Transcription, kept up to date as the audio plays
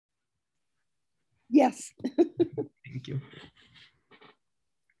Yes. Thank you.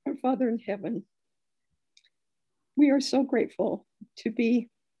 Our Father in heaven, we are so grateful to be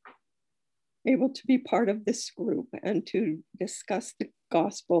able to be part of this group and to discuss the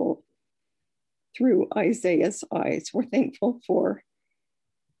gospel through Isaiah's eyes. We're thankful for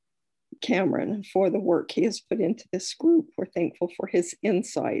Cameron and for the work he has put into this group. We're thankful for his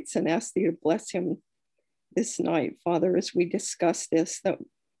insights and ask you to bless him this night, Father, as we discuss this, that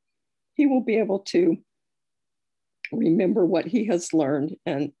he will be able to remember what he has learned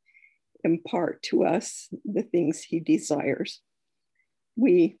and impart to us the things he desires.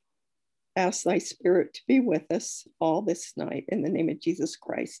 We ask thy Spirit to be with us all this night in the name of Jesus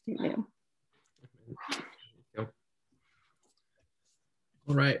Christ. Amen. Yep.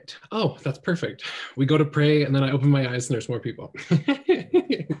 All right. Oh, that's perfect. We go to pray and then I open my eyes and there's more people.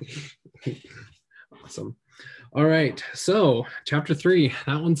 Awesome. All right. So chapter 3,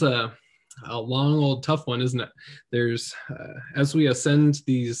 that one's a long old tough one, isn't it? There's as we ascend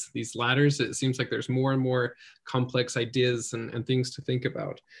these ladders, it seems like there's more and more complex ideas and things to think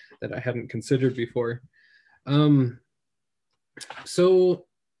about that I hadn't considered before. So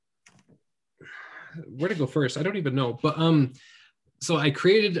where to go first? I don't even know. But so I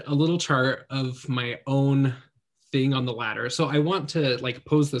created a little chart of my own thing on the ladder. So I want to like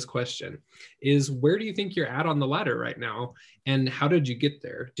pose this question: is where do you think you're at on the ladder right now? And how did you get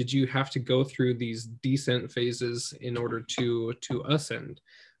there? Did you have to go through these descent phases in order to ascend?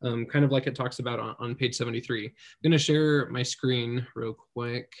 Kind of like it talks about on page 73. I'm going to share my screen real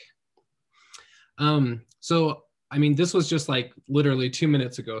quick. So, I mean, this was just like literally 2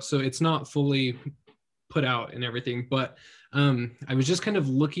 minutes ago, so it's not fully put out and everything, but I was just kind of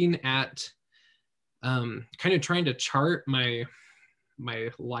looking at kind of trying to chart my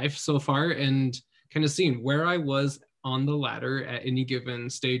life so far and kind of seeing where I was on the ladder at any given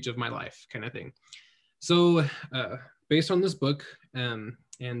stage of my life, kind of thing. So based on this book and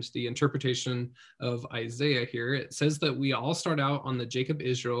the interpretation of Isaiah here, it says that we all start out on the Jacob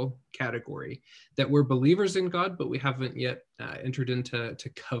Israel category, that we're believers in God, but we haven't yet entered into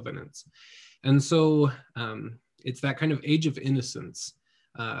covenants. And so it's that kind of age of innocence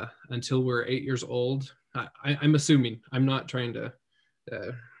until we're 8 years old. I'm assuming, I'm not trying to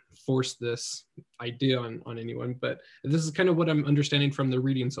force this idea on anyone, but this is kind of what I'm understanding from the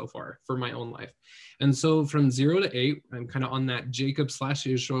reading so far for my own life. And so from 0 to 8, I'm kind of on that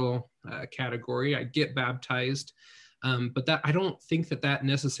Jacob/Israel category. I get baptized, but that I don't think that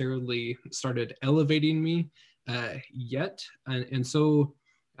necessarily started elevating me yet. And so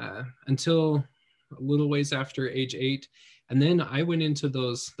until a little ways after age 8, and then I went into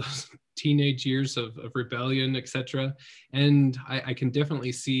those teenage years of rebellion, etc. And I can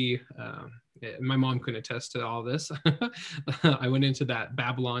definitely see, my mom can attest to all this. I went into that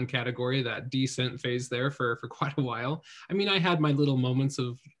Babylon category, that descent phase there for quite a while. I mean, I had my little moments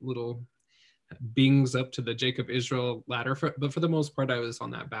of little bings up to the Jacob Israel ladder, but for the most part, I was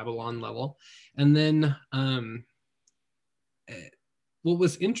on that Babylon level. And then what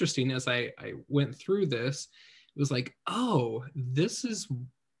was interesting as I went through this, it was like, oh, this is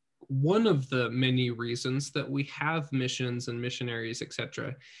one of the many reasons that we have missions and missionaries,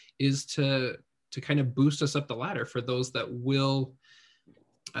 etc., is to kind of boost us up the ladder for those that will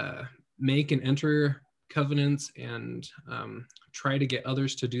make and enter covenants and try to get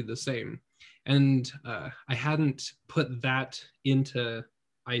others to do the same. And I hadn't put that into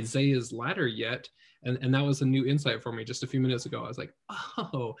Isaiah's ladder yet. And that was a new insight for me just a few minutes ago. I was like,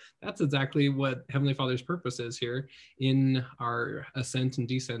 oh, that's exactly what Heavenly Father's purpose is here in our ascent and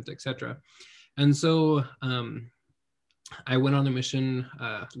descent, etc. And so I went on a mission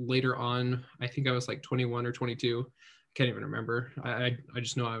later on. I think I was like 21 or 22. I can't even remember. I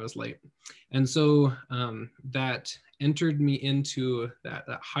just know I was late. And so that entered me into that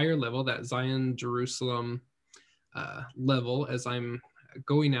higher level, that Zion, Jerusalem level, as I'm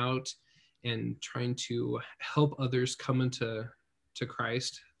going out and trying to help others come into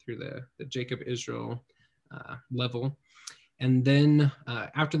Christ through the Jacob Israel level. And then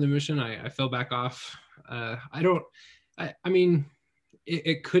after the mission, I fell back off. I mean,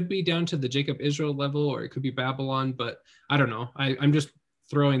 it could be down to the Jacob Israel level, or it could be Babylon, but I don't know. I'm just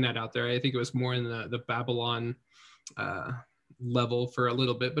throwing that out there. I think it was more in the Babylon level for a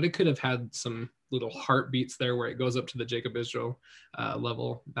little bit, but it could have had some little heartbeats there where it goes up to the Jacob Israel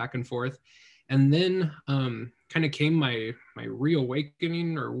level back and forth. And then kind of came my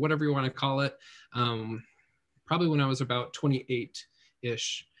reawakening, or whatever you want to call it, probably when I was about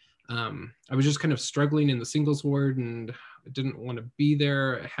 28-ish. I was just kind of struggling in the singles ward and I didn't want to be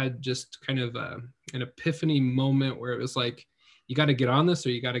there. I had just kind of an epiphany moment where it was like, you got to get on this or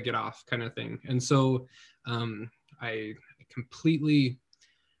you got to get off kind of thing. And so I completely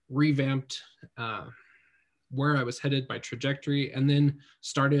revamped where I was headed, my trajectory, and then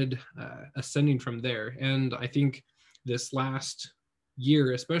started ascending from there. And I think this last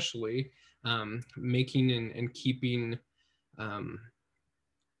year, especially, making and keeping my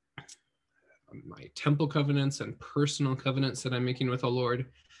temple covenants and personal covenants that I'm making with the Lord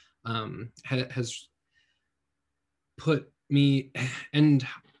has put me, and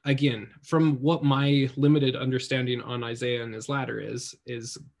again, from what my limited understanding on Isaiah and his ladder is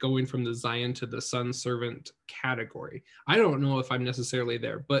going from the Zion to the son servant category. I don't know if I'm necessarily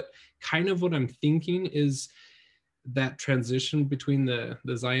there, but kind of what I'm thinking is that transition between the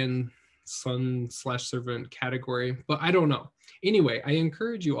Zion son / servant category, but I don't know. Anyway, I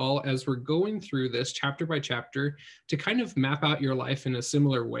encourage you all, as we're going through this chapter by chapter, to kind of map out your life in a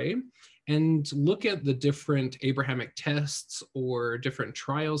similar way and look at the different Abrahamic tests or different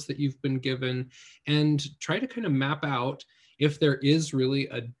trials that you've been given, and try to kind of map out if there is really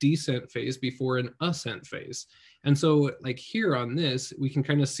a descent phase before an ascent phase. And so like here on this, we can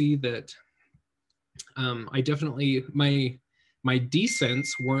kind of see that I definitely, my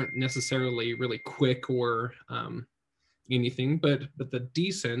descents weren't necessarily really quick or anything, but the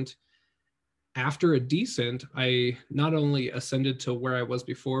descent, after a descent, I not only ascended to where I was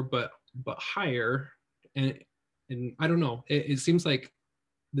before, but higher. And I don't know, it seems like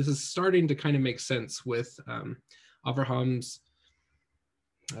this is starting to kind of make sense with Abraham's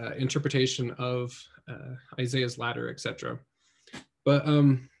interpretation of Isaiah's ladder, etc. But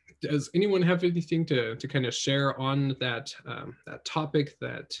does anyone have anything to kind of share on that that topic,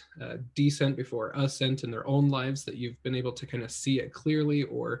 that descent before ascent in their own lives, that you've been able to kind of see it clearly,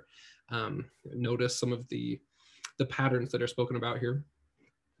 or notice some of the patterns that are spoken about here?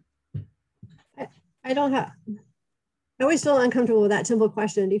 I don't have. I always feel uncomfortable with that simple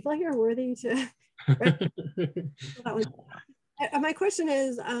question. Do you feel like you're worthy to? My question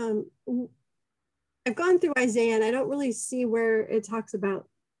is, I've gone through Isaiah and I don't really see where it talks about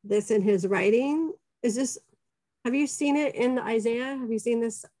this in his writing. Is this, have you seen it in Isaiah? Have you seen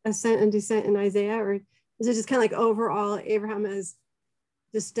this ascent and descent in Isaiah? Or is it just kind of like overall Abraham has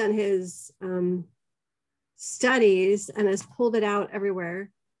just done his studies and has pulled it out everywhere?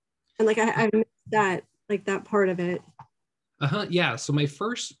 And like I missed that, like that part of it. Yeah, so my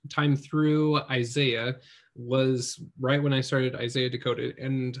first time through Isaiah was right when I started Isaiah Decoded,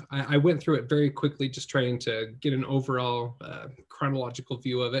 and I went through it very quickly, just trying to get an overall chronological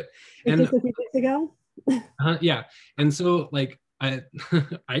view of it. And a few weeks ago. Yeah, and so like I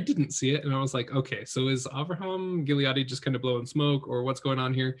I didn't see it, and I was like, okay, so is Avraham Gileadi just kind of blowing smoke, or what's going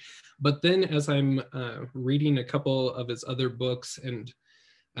on here? But then as I'm reading a couple of his other books and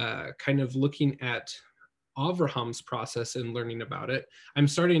kind of looking at Avraham's process and learning about it, I'm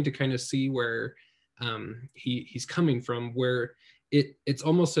starting to kind of see where he's coming from, where it's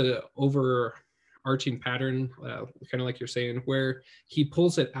almost a overarching pattern, kind of like you're saying, where he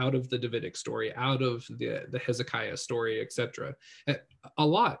pulls it out of the Davidic story, out of the Hezekiah story, etc. A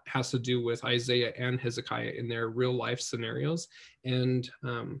lot has to do with Isaiah and Hezekiah in their real life scenarios, and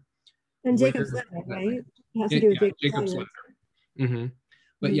Jacob's ladder, right? It has to do with Jacob's ladder. Mm-hmm.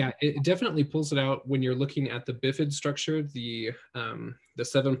 But yeah, it definitely pulls it out when you're looking at the bifid structure, the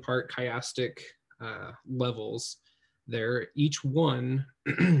 7-part chiastic levels there. Each one,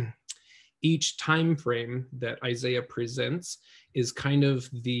 each time frame that Isaiah presents is kind of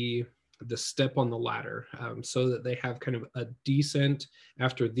the step on the ladder, so that they have kind of a descent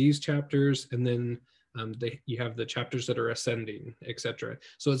after these chapters, and then you have the chapters that are ascending, etc.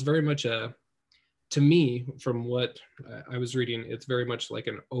 So it's very much to me, from what I was reading, it's very much like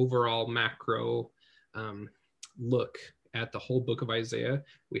an overall macro look at the whole book of Isaiah.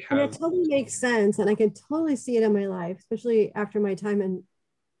 And it totally makes sense, and I can totally see it in my life, especially after my time in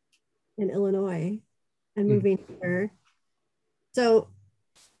Illinois and moving here. So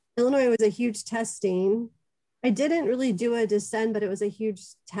Illinois was a huge testing. I didn't really do a descend, but it was a huge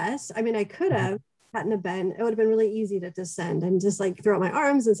test. I mean, I could have, hadn't have been, it would have been really easy to descend and just like throw up my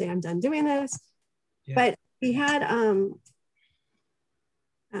arms and say, I'm done doing this. Yeah. But we had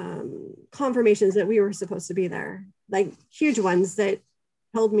confirmations that we were supposed to be there, like huge ones that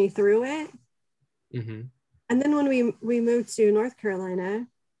held me through it. Mm-hmm. And then when we moved to North Carolina,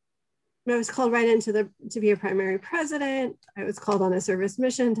 I was called right into to be a primary president. I was called on a service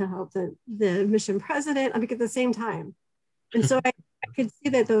mission to help the mission president, like at the same time. And so I could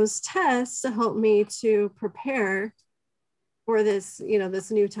see that those tests helped me to prepare for this, this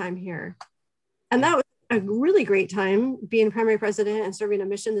new time here. And that was a really great time, being primary president and serving a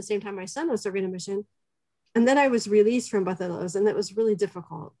mission the same time my son was serving a mission. And then I was released from both of those, and it was really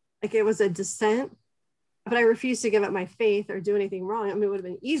difficult. Like, it was a descent, but I refused to give up my faith or do anything wrong. I mean, it would have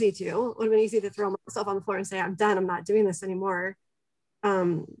been easy to. It would have been easy to throw myself on the floor and say, I'm done. I'm not doing this anymore.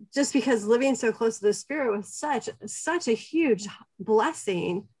 Just because living so close to the Spirit was such a huge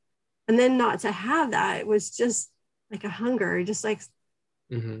blessing. And then not to have that, it was just like a hunger, just like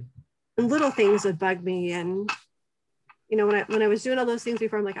little things would bug me. And, you know, when I was doing all those things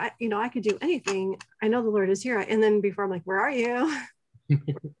before, I'm like, I could do anything. I know the Lord is here. And then before, I'm like, where are you?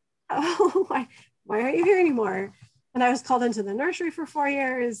 Oh, why aren't you here anymore? And I was called into the nursery for 4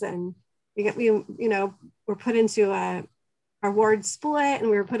 years, and we're put into our ward split, and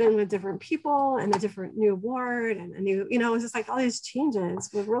we were put in with different people and a different new ward and a new, it was just like all these changes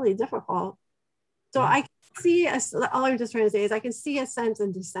were really difficult. So I can see all I'm just trying to say is I can see ascents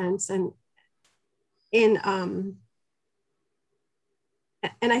and descents, and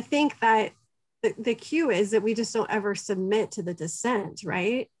I think that the cue is that we just don't ever submit to the descent,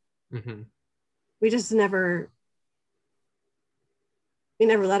 right? We just never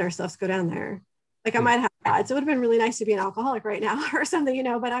let ourselves go down there. Like, I might have thoughts, it would have been really nice to be an alcoholic right now or something,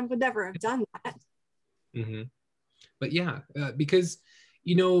 but I would never have done that. But yeah, because,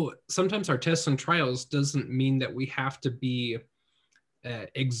 sometimes our tests and trials doesn't mean that we have to be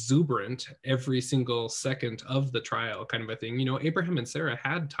exuberant every single second of the trial, kind of a thing. Abraham and Sarah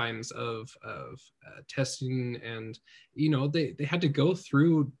had times of testing, and they had to go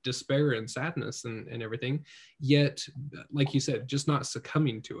through despair and sadness and everything, yet, like you said, just not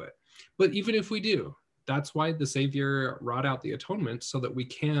succumbing to it. But even if we do, that's why the Savior wrought out the atonement, so that we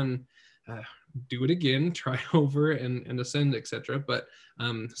can do it again, try over and ascend, etc., but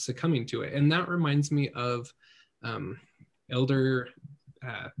succumbing to it. And that reminds me of Elder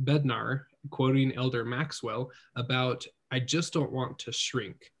Bednar quoting Elder Maxwell about, I just don't want to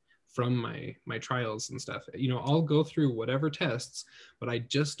shrink from my trials and stuff. I'll go through whatever tests, but I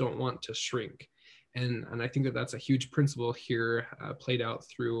just don't want to shrink. And I think that that's a huge principle here, played out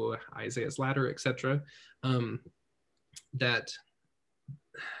through Isaiah's ladder, etc. That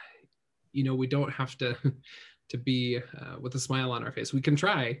we don't have to be with a smile on our face. We can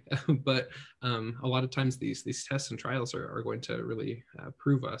try, but a lot of times these tests and trials are going to really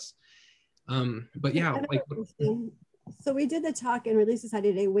prove us. But yeah, like, so we did the talk in Relief Society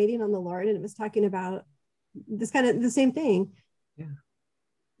today, Waiting on the Lord, and it was talking about this kind of the same thing. Yeah.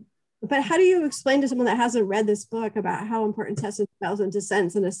 But how do you explain to someone that hasn't read this book about how important tests and trials and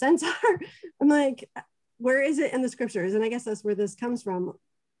descents and ascents are? I'm like, where is it in the scriptures? And I guess that's where this comes from.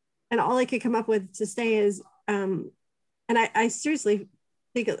 And all I could come up with to say is, and I seriously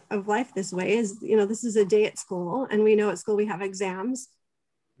think of life this way, is, this is a day at school, and we know at school we have exams,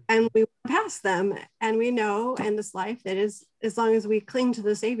 and we pass them, and we know in this life that is, as long as we cling to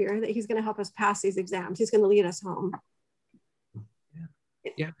the Savior, that he's going to help us pass these exams. He's going to lead us home.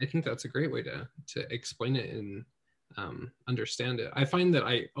 Yeah, I think that's a great way to explain it and understand it. I find that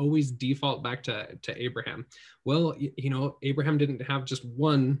I always default back to Abraham. Well, Abraham didn't have just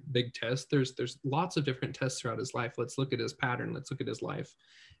one big test. There's lots of different tests throughout his life. Let's look at his pattern. Let's look at his life.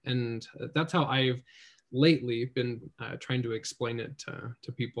 And that's how I've lately been trying to explain it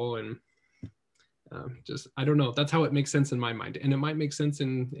to people. And just, I don't know, that's how it makes sense in my mind. And it might make sense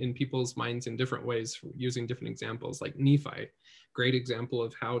in people's minds in different ways, using different examples, like Nephi. Great example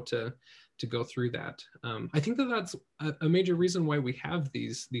of how to go through that. I think that's a major reason why we have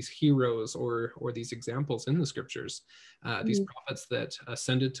these heroes or these examples in the scriptures, these prophets that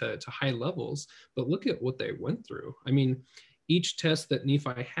ascended to high levels, but look at what they went through. I mean, each test that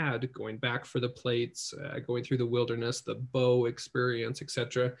Nephi had, going back for the plates, going through the wilderness, the bow experience,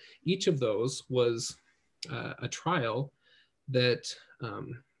 etc., each of those was a trial that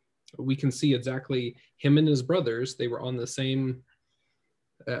we can see exactly him and his brothers. They were on the same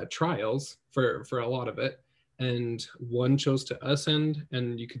trials for a lot of it, and one chose to ascend,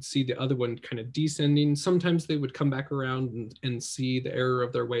 and you could see the other one kind of descending. Sometimes they would come back around and see the error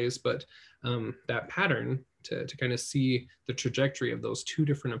of their ways, but that pattern to kind of see the trajectory of those two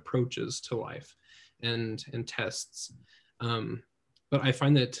different approaches to life and tests. But I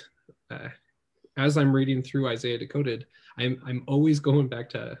find that as I'm reading through Isaiah Decoded, I'm always going back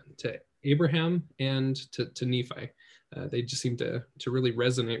to Abraham and to Nephi. They just seem to really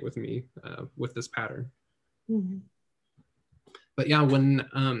resonate with me with this pattern. But yeah, when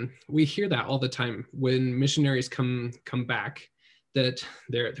we hear that all the time, when missionaries come back, that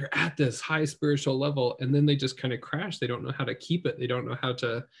they're at this high spiritual level, and then they just kind of crash. They don't know how to keep it. They don't know how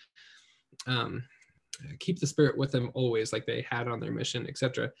to keep the Spirit with them always, like they had on their mission,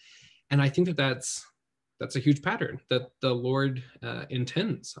 etc. And I think that's that's a huge pattern that the Lord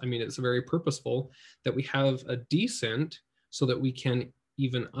intends. I mean, it's very purposeful that we have a descent so that we can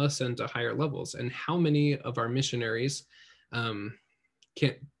even ascend to higher levels. And how many of our missionaries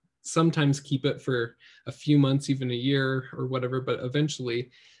can sometimes keep it for a few months, even a year or whatever, but eventually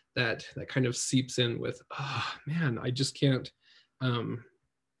that kind of seeps in with, oh man, I just can't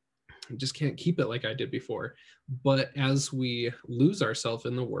keep it like I did before. But as we lose ourselves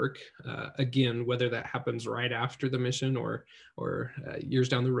in the work, again, whether that happens right after the mission or years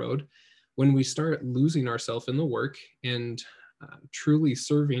down the road, when we start losing ourselves in the work and truly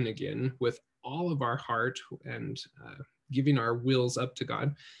serving again with all of our heart and giving our wills up to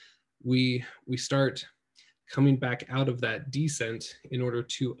God, we start coming back out of that descent in order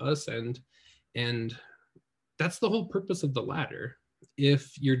to ascend. And that's the whole purpose of the ladder.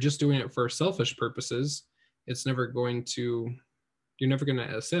 If you're just doing it for selfish purposes, you're never going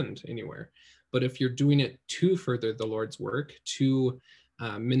to ascend anywhere. But if you're doing it to further the Lord's work, to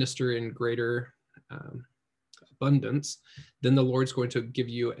minister in greater abundance, then the Lord's going to give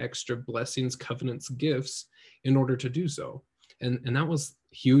you extra blessings, covenants, gifts in order to do so. And that was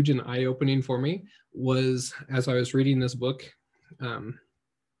huge and eye-opening for me, was as I was reading this book,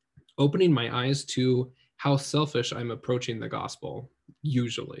 opening my eyes to how selfish I'm approaching the gospel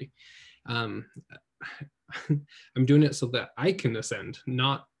usually. I'm doing it so that I can ascend,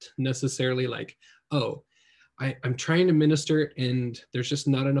 not necessarily like, oh, I'm trying to minister and there's just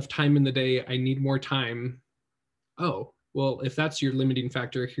not enough time in the day. I need more time. Oh, well, if that's your limiting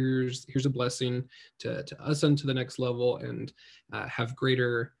factor, here's a blessing to ascend to the next level and have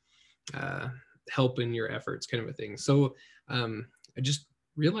greater help in your efforts, kind of a thing. So just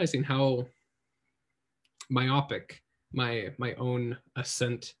realizing how myopic my own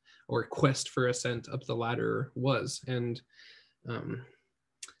ascent or quest for ascent up the ladder was, and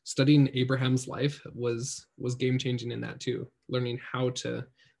studying Abraham's life was game changing in that too. Learning how to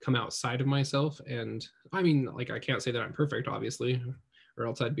come outside of myself, and I mean, like, I can't say that I'm perfect, obviously, or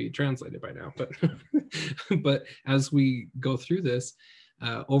else I'd be translated by now. But but as we go through this,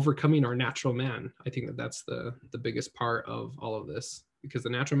 overcoming our natural man, I think that's the biggest part of all of this, because the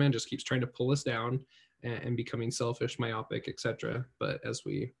natural man just keeps trying to pull us down and becoming selfish, myopic, etc. But as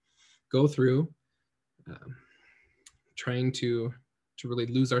we go through trying to really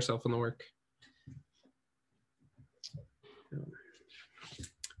lose ourselves in the work.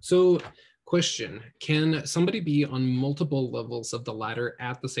 So question, can somebody be on multiple levels of the ladder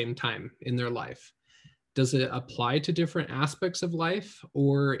at the same time in their life? Does it apply to different aspects of life,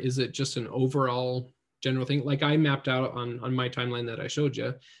 or is it just an overall general thing? Like I mapped out on my timeline that I showed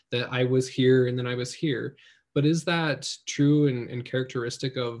you, that I was here and then I was here. But is that true and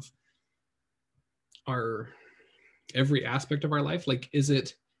characteristic of our every aspect of our life? Like, is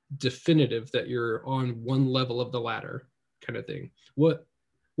it definitive that you're on one level of the ladder, kind of thing? What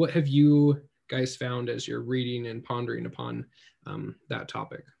have you guys found as you're reading and pondering upon that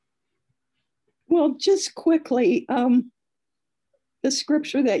topic? Well, just quickly, the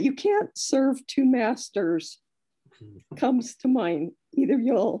scripture that you can't serve two masters comes to mind. Either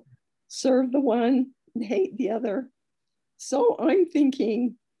you'll serve the one and hate the other. So I'm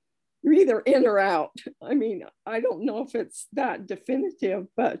thinking you're either in or out. I mean, I don't know if it's that definitive,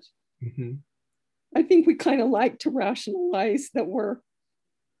 but I think we kind of like to rationalize that we're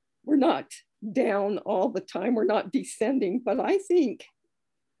not down all the time. We're not descending, but I think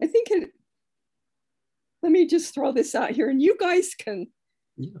it, let me just throw this out here and you guys can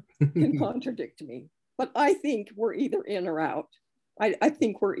contradict me, but I think we're either in or out. I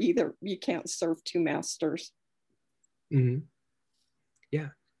think we're either, you can't serve two masters. Yeah,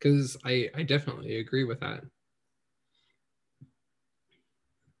 because I definitely agree with that.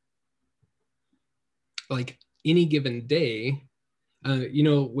 Like any given day,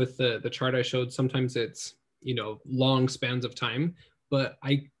 with the chart I showed, sometimes it's, long spans of time, but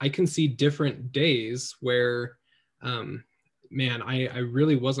I can see different days where, man, I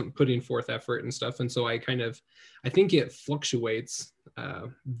really wasn't putting forth effort and stuff. And so I think it fluctuates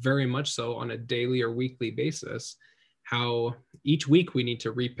very much so on a daily or weekly basis, how each week we need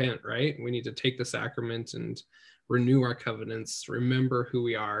to repent, right? We need to take the sacrament and renew our covenants, remember who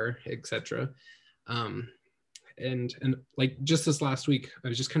we are, etc. And like just this last week, I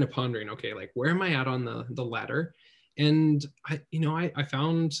was just kind of pondering, okay, like where am I at on the ladder? And I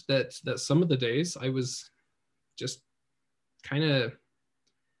found that some of the days I was just kind of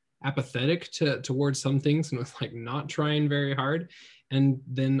apathetic towards some things and was like not trying very hard. And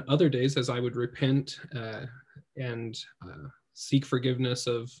then other days, as I would repent and seek forgiveness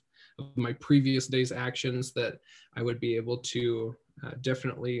of my previous day's actions, that I would be able to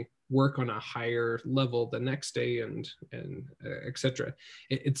definitely work on a higher level the next day, and etc.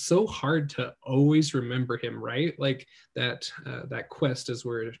 It's so hard to always remember him, right? Like that quest as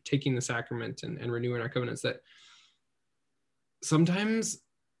we're taking the sacrament and renewing our covenants, that sometimes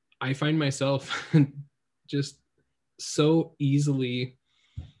I find myself just so easily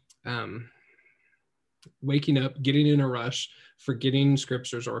waking up, getting in a rush, forgetting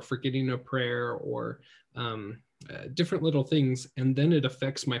scriptures or forgetting a prayer or different little things, and then it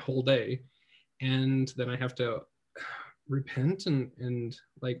affects my whole day. And then I have to repent and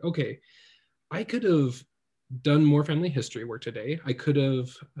like, okay, I could have done more family history work today. I could have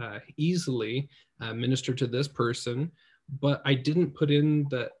easily ministered to this person, but I didn't put in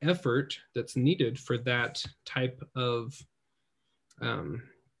the effort that's needed for that type of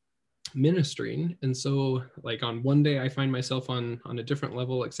ministering. And so like on one day I find myself on a different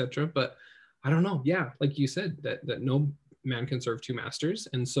level, etc. But I don't know. Yeah, like you said, that no man can serve two masters.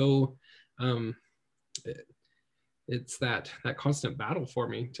 And so it's that constant battle for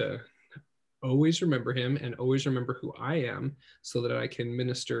me to always remember him and always remember who I am, so that I can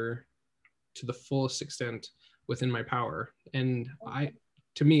minister to the fullest extent within my power. And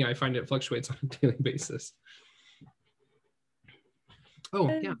to me, I find it fluctuates on a daily basis. Oh,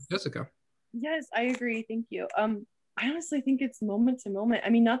 yeah, Jessica. Yes, I agree. Thank you. I honestly think it's moment to moment. I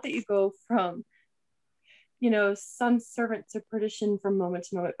mean, not that you go from, son servant to perdition from moment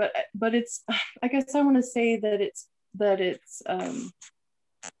to moment, but it's, I guess I want to say that it's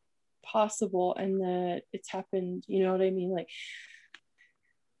possible and that it's happened. You know what I mean? Like,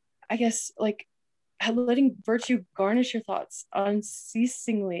 I guess like letting virtue garnish your thoughts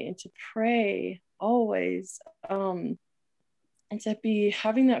unceasingly, and to pray always, and to be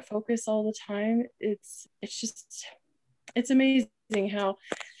having that focus all the time. It's amazing how,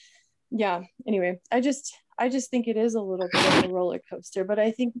 yeah, anyway, I just think it is a little bit of a roller coaster. But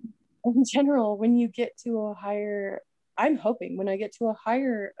I think in general, when you get to a higher, I'm hoping when I get to a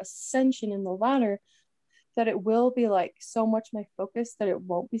higher ascension in the ladder, that it will be like so much my focus that it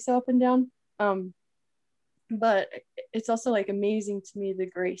won't be so up and down. But it's also like amazing to me the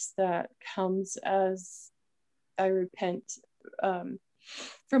grace that comes as I repent,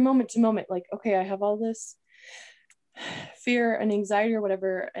 from moment to moment. Like, okay, I have all this fear and anxiety or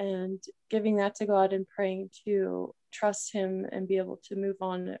whatever, and giving that to God and praying to trust him and be able to move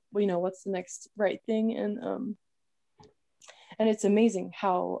on, what's the next right thing. And it's amazing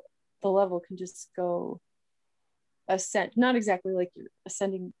how the level can just go ascend, not exactly like you're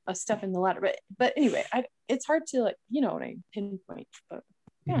ascending a step in the ladder, but anyway, it's hard to, like, what I pinpoint, but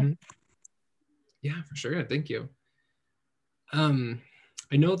yeah. Mm-hmm. Yeah, for sure. Thank you.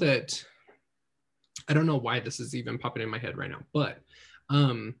 I know that, I don't know why this is even popping in my head right now, but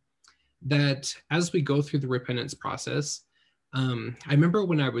that as we go through the repentance process, I remember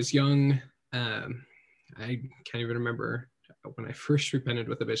when I was young, I can't even remember when I first repented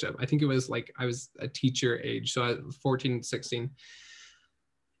with a bishop. I think it was like I was a teacher age, so I was 14, 16.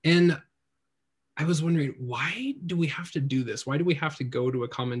 And I was wondering, why do we have to do this? Why do we have to go to a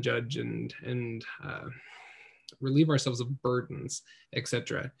common judge and relieve ourselves of burdens,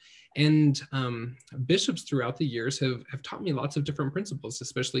 etc.? And bishops throughout the years have taught me lots of different principles,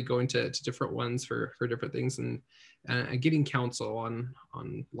 especially going to different ones for different things, and getting counsel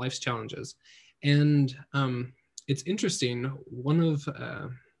on life's challenges. And it's interesting, one of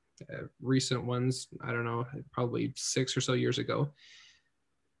recent ones, I don't know, probably 6 or so years ago,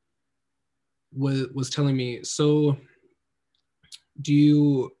 was telling me, so do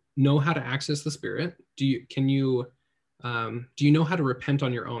you know how to access the Spirit? Do you know how to repent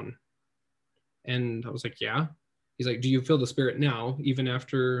on your own? And I was like, yeah. He's like, do you feel the Spirit now, even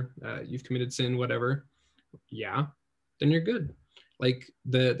after you've committed sin, whatever? Yeah. Then you're good. Like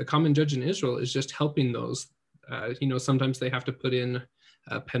the common judge in Israel is just helping those. Sometimes they have to put in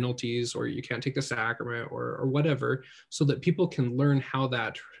penalties, or you can't take the sacrament, or whatever, so that people can learn how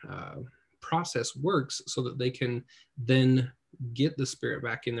that process works, so that they can then get the Spirit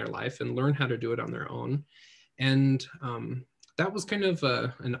back in their life and learn how to do it on their own. And that was kind of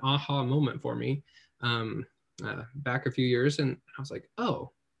an aha moment for me back a few years. And I was like,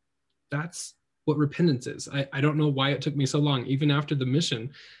 oh, that's what repentance is. I don't know why it took me so long, even after the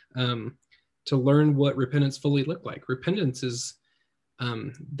mission, to learn what repentance fully looked like. Repentance is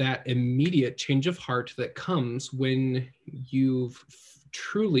that immediate change of heart that comes when you've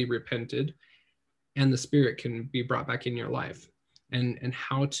truly repented, and the Spirit can be brought back in your life, and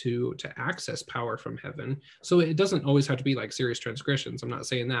how to access power from heaven. So it doesn't always have to be like serious transgressions. I'm not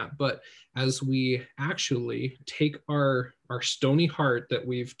saying that, but as we actually take our stony heart that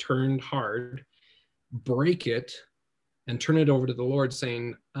we've turned hard, break it, and turn it over to the Lord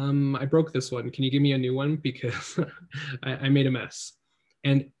saying, I broke this one. Can you give me a new one? Because I made a mess.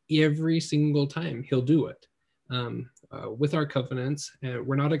 And every single time he'll do it. With our covenants,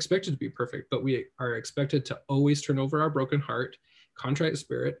 we're not expected to be perfect, but we are expected to always turn over our broken heart, contrite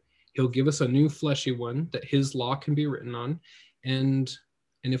spirit. He'll give us a new fleshy one that his law can be written on. And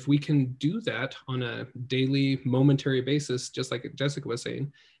if we can do that on a daily, momentary basis, just like Jessica was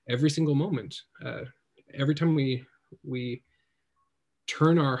saying, every single moment, every time we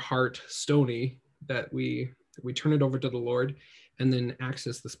turn our heart stony, that we turn it over to the Lord, and then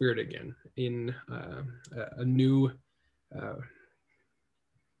access the Spirit again in a new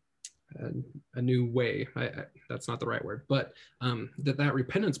way. That's not the right word, but that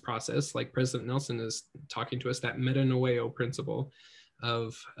repentance process, like President Nelson is talking to us, that metanoeo principle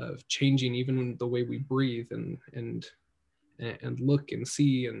of changing even the way we breathe and look and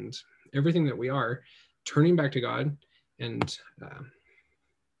see and everything that we are, turning back to God and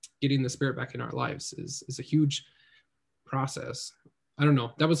getting the Spirit back in our lives is a huge process. I don't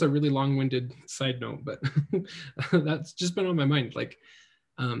know. That was a really long-winded side note, but that's just been on my mind. Like,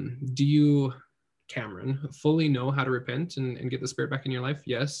 do you, Cameron, fully know how to repent and get the Spirit back in your life?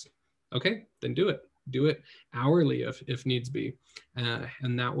 Yes. Okay, then do it. Do it hourly if needs be.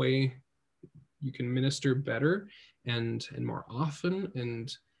 And that way you can minister better and more often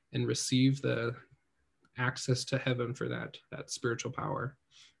and receive the access to heaven for that spiritual power.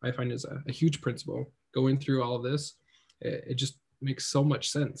 I find is a huge principle. Going through all of this, it just makes so much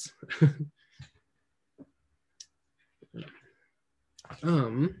sense.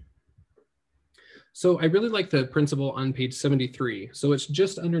 So I really like the principle on page 73. So it's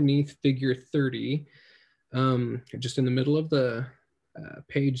just underneath figure 30, just in the middle of the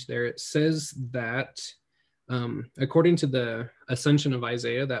page there. It says that according to the Ascension of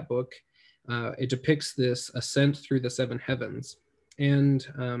Isaiah, that book, it depicts this ascent through the seven heavens. And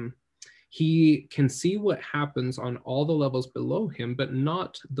he can see what happens on all the levels below him, but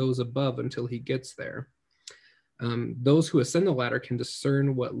not those above until he gets there. Those who ascend the ladder can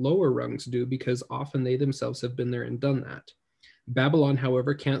discern what lower rungs do because often they themselves have been there and done that. Babylon,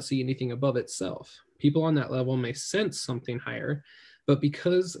 however, can't see anything above itself. People on that level may sense something higher, but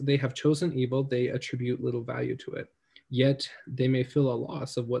because they have chosen evil, they attribute little value to it. Yet they may feel a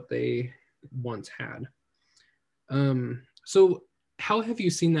loss of what they once had. So how have you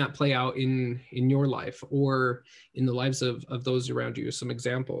seen that play out in your life or in the lives of those around you? Some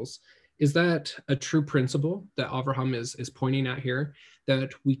examples. Is that a true principle that Avraham is pointing at here,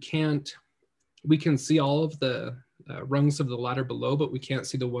 that we can see all of the rungs of the ladder below, but we can't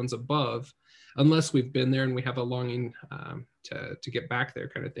see the ones above unless we've been there and we have a longing to get back there,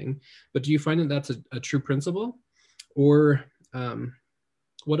 kind of thing. But do you find that that's a true principle? Or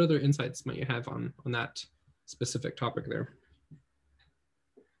what other insights might you have on that specific topic there?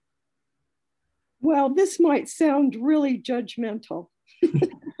 Well, this might sound really judgmental,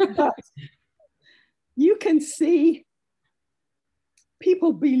 but you can see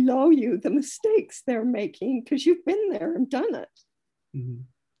people below you, the mistakes they're making, because you've been there and done it. Mm-hmm.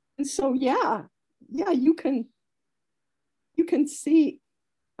 And so, yeah, you can see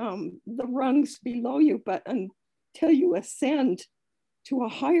the rungs below you, but until you ascend to a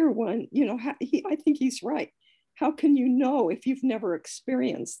higher one, I think he's right. How can you know if you've never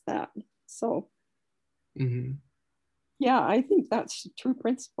experienced that? So, mm-hmm. Yeah, I think that's a true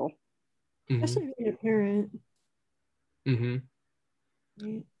principle. Mm-hmm. Especially being a parent.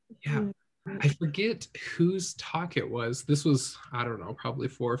 Mm-hmm. Yeah. I forget whose talk it was. This was, I don't know, probably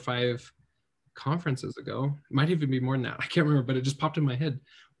 4 or 5 conferences ago. Might even be more than that. I can't remember, but it just popped in my head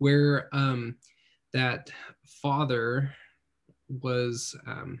where that father was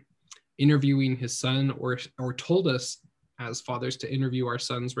interviewing his son, or told us as fathers to interview our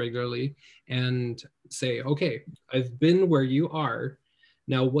sons regularly and say, okay, I've been where you are.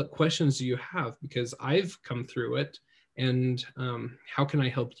 Now, what questions do you have? Because I've come through it, and how can I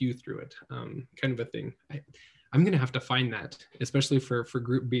help you through it? Kind of a thing. I'm going to have to find that, especially for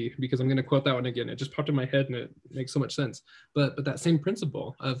group B, because I'm going to quote that one again. It just popped in my head and it makes so much sense. But that same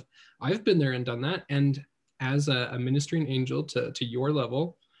principle of I've been there and done that. And as a ministering angel to your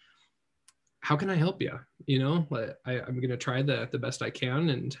level, how can I help you? I'm going to try the best I can.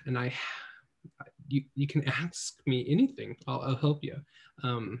 And you can ask me anything. I'll help you.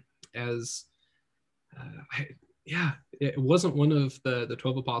 It wasn't one of the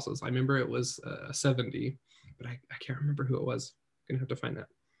 12 apostles. I remember it was 70, but I can't remember who it was. I'm gonna have to find that.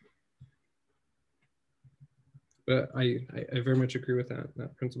 But I very much agree with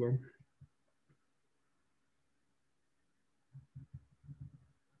that principle.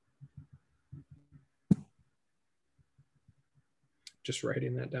 just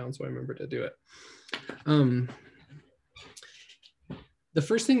writing that down so I remember to do it. The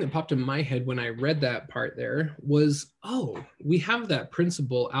first thing that popped in my head when I read that part there was, oh, we have that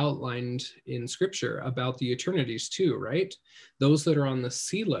principle outlined in scripture about the eternities too, right? Those that are on the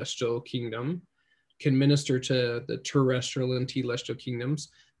celestial kingdom can minister to the terrestrial and telestial kingdoms,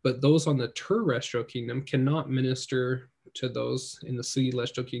 but those on the terrestrial kingdom cannot minister to those in the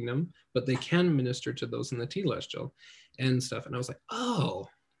celestial kingdom, but they can minister to those in the telestial and stuff. And I was like, oh,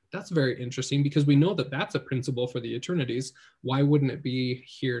 that's very interesting, because we know that that's a principle for the eternities. Why wouldn't it be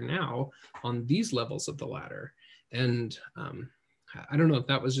here now on these levels of the ladder? And I don't know if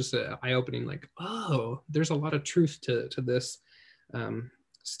that was just an eye-opening, like, oh, there's a lot of truth to this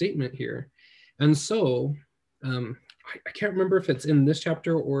statement here. And so I can't remember if it's in this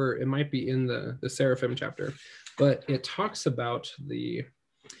chapter or it might be in the Seraphim chapter, but it talks about the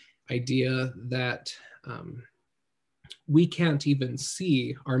idea that we can't even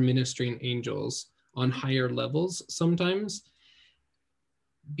see our ministering angels on higher levels sometimes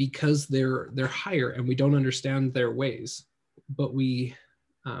because they're higher and we don't understand their ways. But we,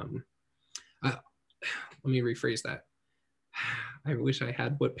 let me rephrase that. I wish I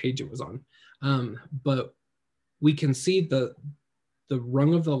had what page it was on. But we can see the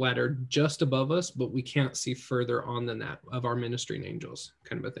rung of the ladder just above us, but we can't see further on than that of our ministering angels,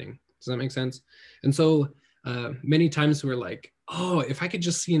 kind of a thing. Does that make sense? And so many times we're like, oh, if I could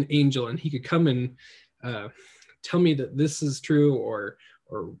just see an angel and he could come and tell me that this is true, or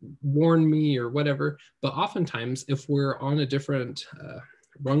warn me or whatever. But oftentimes, if we're on a different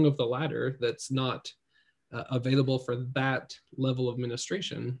rung of the ladder that's not available for that level of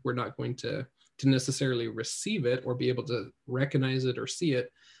ministration, we're not going to necessarily receive it or be able to recognize it or see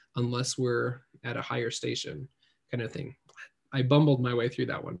it unless we're at a higher station, kind of thing. I bumbled my way through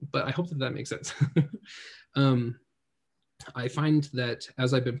that one, but I hope that makes sense. I find that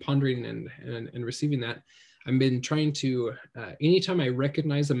as I've been pondering and receiving that, I've been trying to, anytime I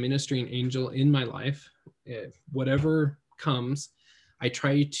recognize a ministering angel in my life, whatever comes, I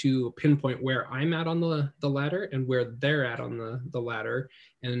try to pinpoint where I'm at on the ladder and where they're at on the ladder,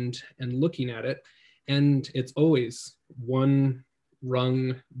 and looking at it. And it's always one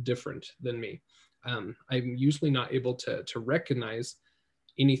rung different than me. I'm usually not able to recognize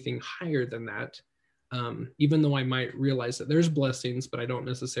anything higher than that, even though I might realize that there's blessings, but I don't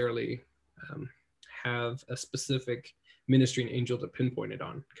necessarily have a specific ministering angel to pinpoint it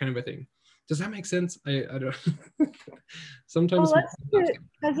on, kind of a thing. Does that make sense? I don't. Sometimes. Well, let's get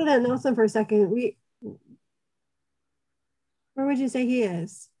President Nelson for a second. Where would you say he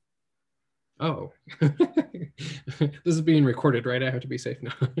is? Oh, this is being recorded, right? I have to be safe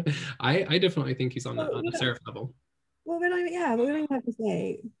now. I definitely think he's on the seraph level. Well, we don't even have to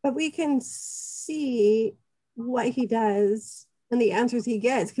say, but we can see what he does and the answers he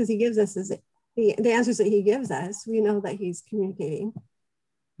gets, because he gives us the answers that he gives us. We know that he's communicating.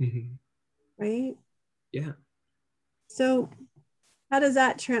 Mm-hmm. Right? Yeah. So how does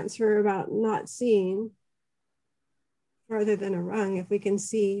that transfer about not seeing farther than a rung if we can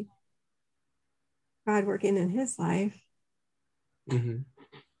see God working in his life? Mm-hmm.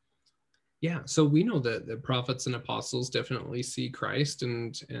 Yeah, so we know that the prophets and apostles definitely see Christ,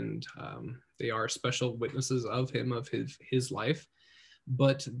 and they are special witnesses of him, of his life,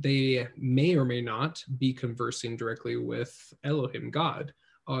 but they may or may not be conversing directly with Elohim, God,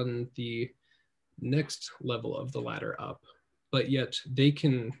 on the next level of the ladder up, but yet they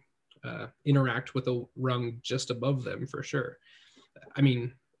can interact with a rung just above them for sure. I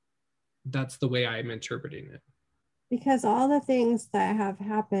mean, that's the way I'm interpreting it. Because all the things that have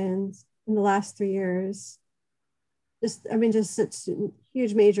happened in the last 3 years, just such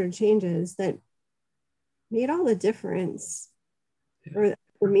huge major changes that made all the difference for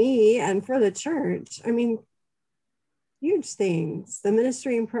me and for the church. I mean, huge things, the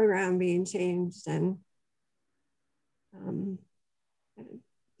ministering program being changed, and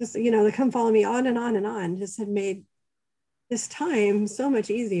just, the Come Follow Me, on and on and on, just had made this time so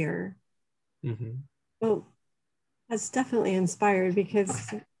much easier. Mm-hmm. Well, that's definitely inspired,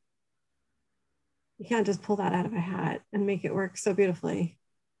 because you can't just pull that out of a hat and make it work so beautifully.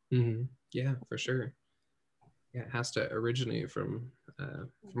 Mm-hmm. Yeah, for sure. Yeah, it has to originate from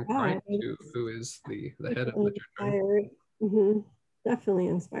Christ, who is the head of the church. Mm-hmm. Definitely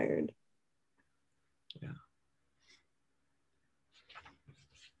inspired. Yeah.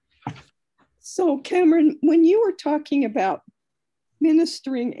 So Cameron, when you were talking about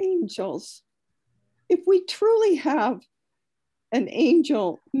ministering angels, if we truly have an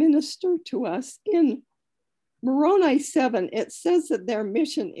angel minister to us in Moroni 7, it says that their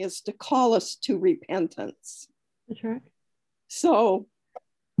mission is to call us to repentance. That's right. So,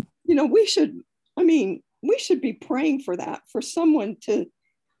 you know, we should be praying for that, for someone to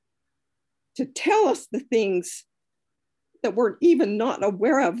tell us the things that we're even not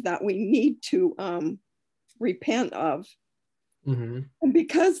aware of that we need to repent of. And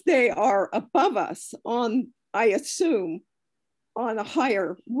because they are above us on, I assume, on a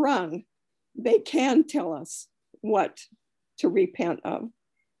higher rung, they can tell us what to repent of.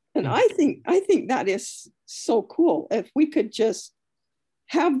 And I think that is so cool. If we could just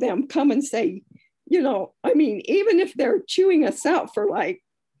have them come and say, you know, I mean, even if they're chewing us out for like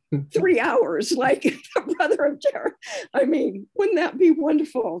 3 hours, like the brother of Jared, I mean, wouldn't that be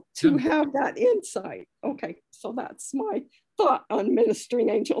wonderful to have that insight? Okay, so that's my thought on ministering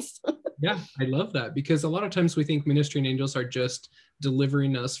angels. Yeah, I love that, because a lot of times we think ministering angels are just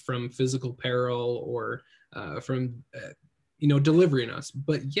delivering us from physical peril or from delivering us,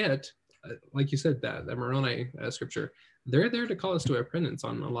 but yet, like you said, that Moroni scripture, they're there to call us to repentance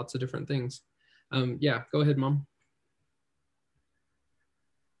on lots of different things. Yeah, go ahead, Mom.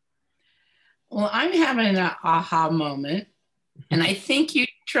 Well, I'm having an aha moment, and I think you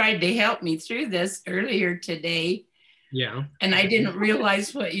tried to help me through this earlier today. Yeah. And I didn't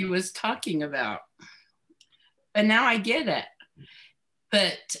realize what you was talking about, but now I get it.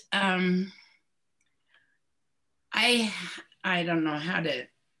 But I don't know how to,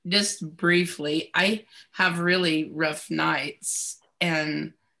 just briefly, I have really rough nights,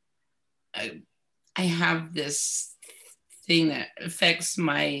 and I have this thing that affects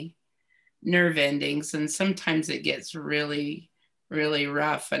my nerve endings, and sometimes it gets really, really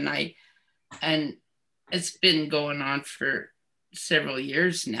rough, and it's been going on for several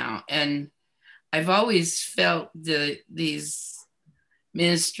years now, and I've always felt these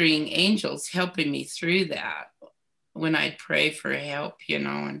ministering angels helping me through that when I pray for help, you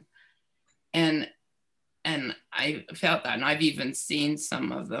know, and I felt that, and I've even seen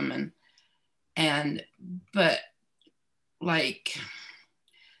some of them, but like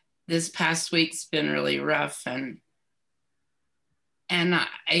this past week's been really rough, and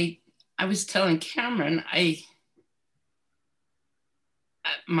I was telling Cameron,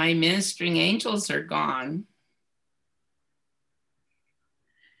 my ministering angels are gone,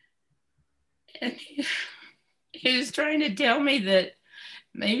 and he was trying to tell me that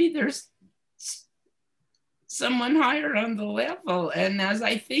maybe there's someone higher on the level, and as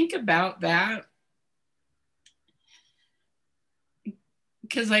I think about that,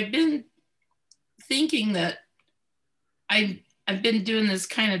 because I've been thinking that I've been doing this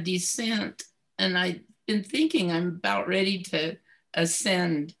kind of descent, and I've been thinking I'm about ready to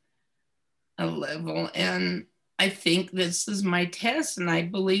ascend a level, and I think this is my test, and I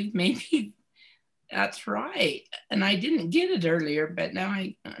believe maybe that's right, and I didn't get it earlier, but now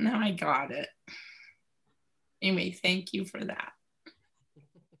I got it. Anyway, thank you for that.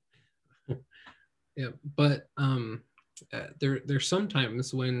 Yeah, but there's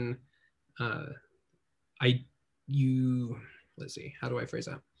sometimes when let's see, how do I phrase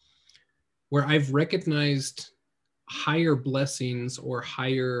that? Where I've recognized higher blessings or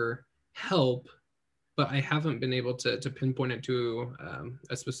higher help, but I haven't been able to pinpoint it to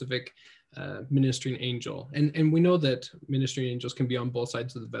a specific ministering angel. And we know that ministering angels can be on both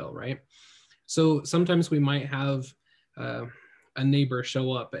sides of the veil, right? So sometimes we might have a neighbor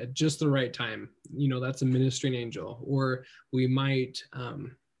show up at just the right time. You know, that's a ministering angel. Or we might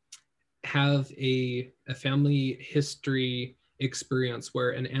have a family history experience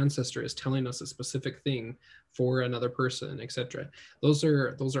where an ancestor is telling us a specific thing for another person, etc. Those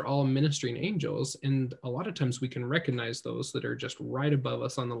are all ministering angels, and a lot of times we can recognize those that are just right above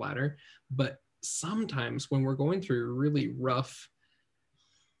us on the ladder. But sometimes when we're going through really rough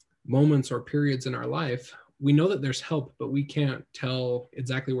moments or periods in our life, we know that there's help, but we can't tell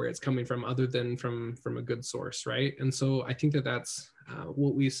exactly where it's coming from other than from a good source, right? And so I think that that's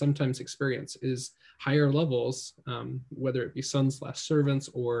what we sometimes experience is higher levels, whether it be sons/servants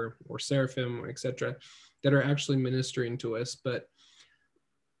or seraphim, etc., that are actually ministering to us. But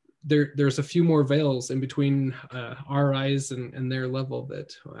there's a few more veils in between our eyes and their level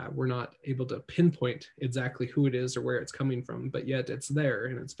that we're not able to pinpoint exactly who it is or where it's coming from, but yet it's there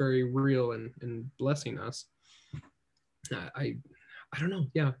and it's very real and blessing us. I don't know.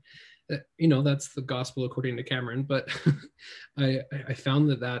 Yeah. You know, that's the gospel according to Cameron, but I found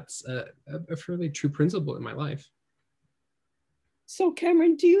that that's a fairly true principle in my life. So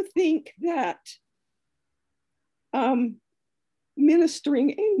Cameron, do you think that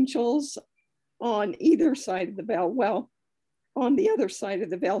ministering angels on either side of the veil, well, on the other side of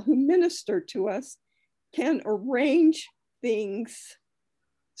the veil, who minister to us, can arrange things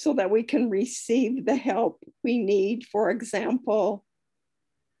so that we can receive the help we need. For example,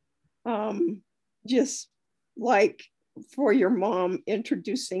 just like for your mom,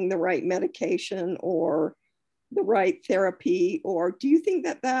 introducing the right medication or the right therapy? Or do you think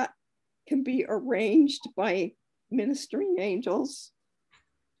that that can be arranged by ministering angels?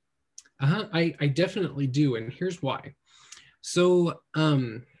 I definitely do, and here's why. So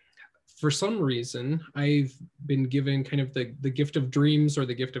for some reason, I've been given kind of the gift of dreams, or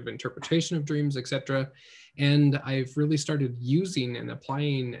the gift of interpretation of dreams, etc. And I've really started using and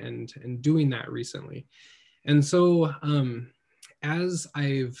applying and doing that recently. And so as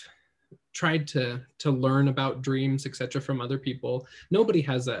I've tried to learn about dreams, etc., from other people, nobody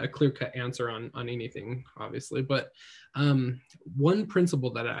has a clear-cut answer on anything, obviously. But one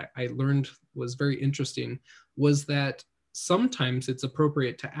principle that I learned was very interesting, was that sometimes it's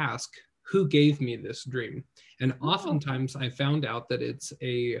appropriate to ask, who gave me this dream? And oftentimes I found out that it's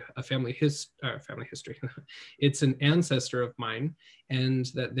a family history. It's an ancestor of mine, and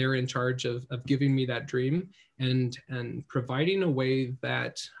that they're in charge of giving me that dream and providing a way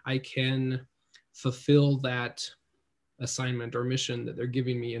that I can fulfill that assignment or mission that they're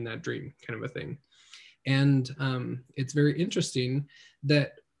giving me in that dream, kind of a thing. And it's very interesting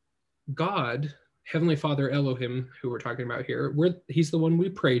that God, Heavenly Father Elohim, who we're talking about here, he's the one we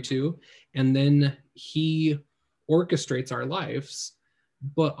pray to, and then he orchestrates our lives.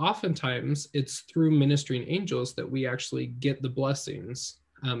 But oftentimes it's through ministering angels that we actually get the blessings.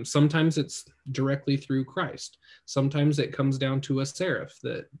 Sometimes it's directly through Christ. Sometimes it comes down to a seraph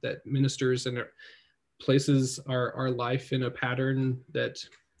that ministers and places our life in a pattern that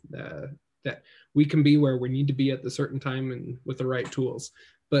we can be where we need to be at the certain time and with the right tools.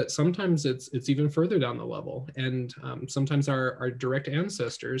 But sometimes it's even further down the level. And sometimes our direct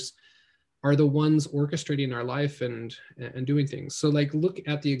ancestors are the ones orchestrating our life and doing things. So like, look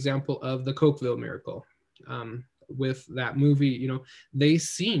at the example of the Cokeville miracle. With that movie, you know, they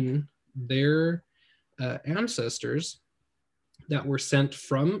seen their ancestors that were sent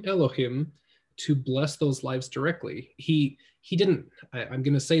from Elohim to bless those lives directly. He didn't, I'm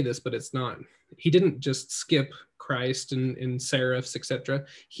going to say this, but it's not, he didn't just skip Christ and seraphs, etc.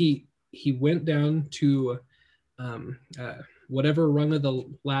 He went down to whatever rung of the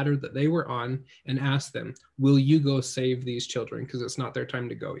ladder that they were on and asked them, will you go save these children? Because it's not their time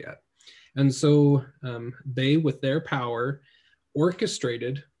to go yet. And so they, with their power,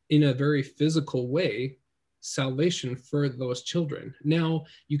 orchestrated in a very physical way salvation for those children. Now,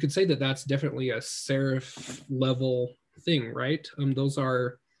 you could say that that's definitely a seraph level thing, right? Those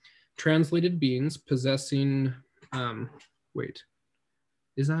are translated beings possessing, wait,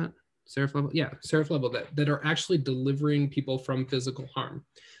 is that seraph level? Yeah, seraph level, that are actually delivering people from physical harm.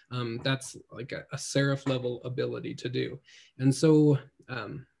 That's like a seraph level ability to do. And so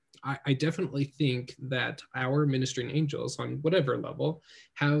I definitely think that our ministering angels on whatever level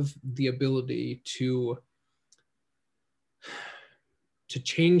have the ability to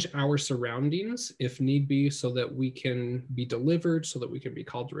change our surroundings if need be, so that we can be delivered, so that we can be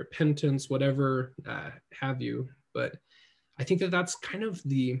called to repentance, whatever have you. But I think that that's kind of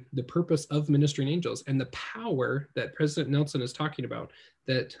the purpose of ministering angels, and the power that President Nelson is talking about,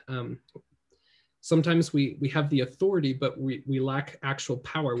 that sometimes we have the authority, but we lack actual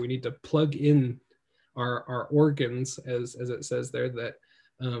power. We need to plug in our organs, as it says there, that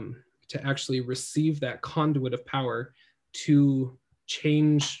to actually receive that conduit of power to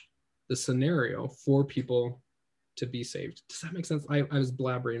change the scenario for people to be saved. Does that make sense? I was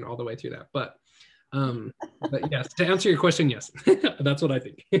blabbering all the way through that, but yes, to answer your question, yes, that's what I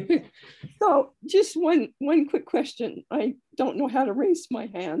think. So just one quick question. I don't know how to raise my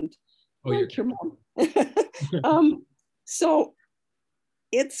hand. Oh, like your mom. So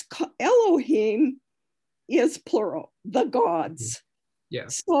it's Elohim is plural, the gods. Yeah.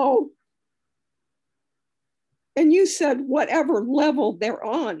 So, and you said whatever level they're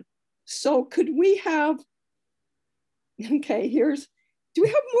on. So could we have, okay, do we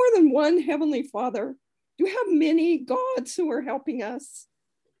have more than one Heavenly Father? Do we have many gods who are helping us?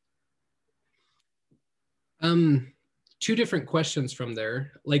 Two different questions from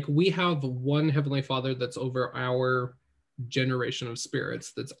there. Like, we have one Heavenly Father that's over our generation of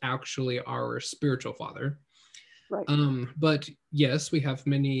spirits, that's actually our spiritual father. Right. But yes, we have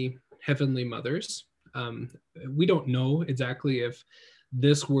many heavenly mothers. We don't know exactly if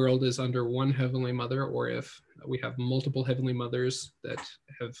this world is under one heavenly mother, or if we have multiple heavenly mothers that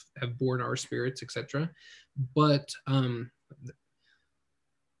have borne our spirits, etc. But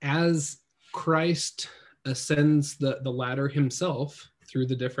as Christ ascends the ladder himself through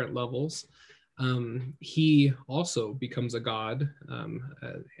the different levels, he also becomes a God,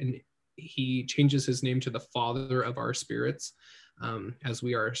 and he changes his name to the Father of our spirits, as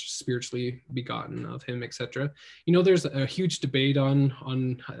we are spiritually begotten of him, etc. You know, there's a huge debate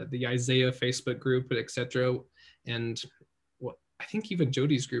on the Isaiah Facebook group, etc. And well, I think even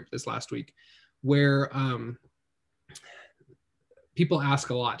Jody's group this last week, where people ask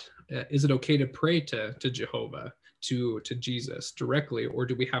a lot, is it okay to pray to Jehovah, to Jesus directly, or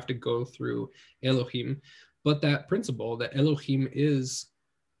do we have to go through Elohim? But that principle that Elohim is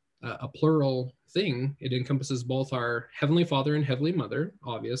a plural thing, it encompasses both our Heavenly Father and Heavenly Mother,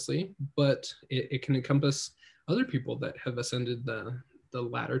 obviously, but it can encompass other people that have ascended the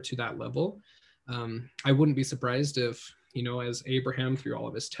ladder to that level. I wouldn't be surprised if, you know, as Abraham, through all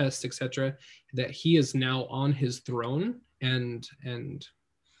of his tests, etc., that he is now on his throne and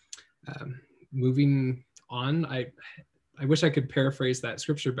moving on. I wish I could paraphrase that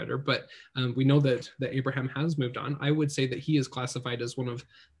scripture better, but we know that Abraham has moved on. I would say that he is classified as one of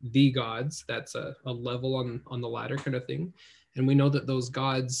the gods. That's a level on the ladder kind of thing. And we know that those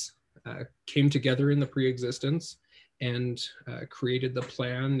gods came together in the pre-existence and created the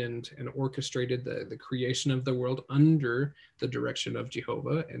plan and orchestrated the creation of the world under the direction of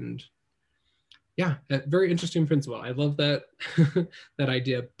Jehovah. And yeah, a very interesting principle. I love that that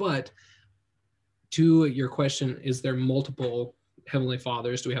idea. But to your question, is there multiple Heavenly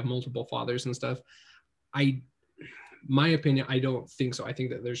Fathers? Do we have multiple fathers and stuff? My opinion, I don't think so. I think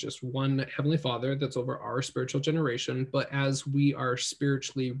that there's just one Heavenly Father that's over our spiritual generation. But as we are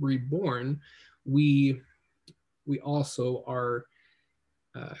spiritually reborn, we also are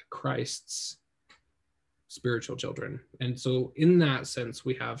Christ's spiritual children. And so in that sense,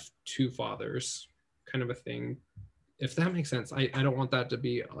 we have two fathers kind of a thing. If that makes sense. I don't want that to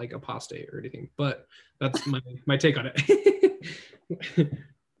be like apostate or anything, but that's my take on it.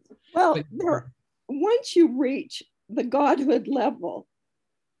 Well, once you reach the godhood level,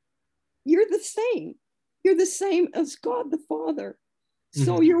 you're the same. You're the same as God the Father.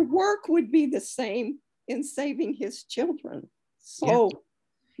 So Mm-hmm. your work would be the same in saving his children. So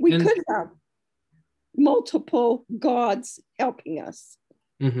we could have multiple gods helping us.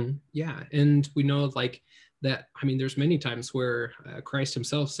 Mm-hmm. Yeah. And we know like that, I mean, there's many times where Christ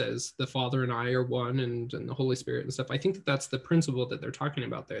himself says the Father and I are one, and the Holy Spirit and stuff. I think that that's the principle that they're talking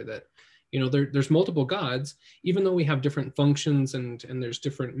about there, that, you know, there's multiple gods, even though we have different functions and there's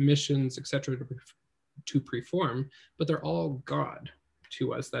different missions, etc., to perform, but they're all God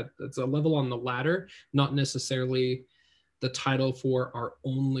to us. That's a level on the ladder, not necessarily the title for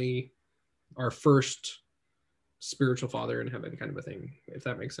our first spiritual father in heaven kind of a thing, if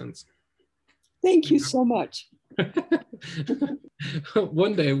that makes sense. Thank you so much.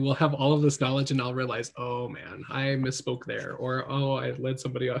 One day we'll have all of this knowledge and I'll realize, oh man, I misspoke there, or oh, I led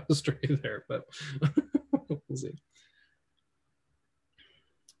somebody astray there, but we'll see.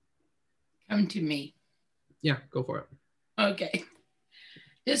 Come to me. Yeah, go for it. Okay.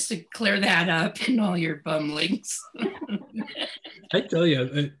 Just to clear that up in all your bumblings. I tell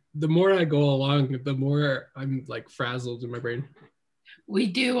you, the more I go along, the more I'm like frazzled in my brain. We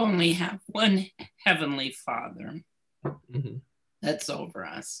do only have one Heavenly Father Mm-hmm. that's over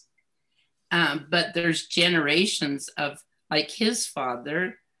us. But there's generations of like his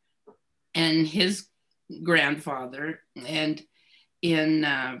father and his grandfather. And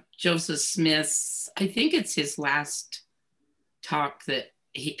in Joseph Smith's, I think it's his last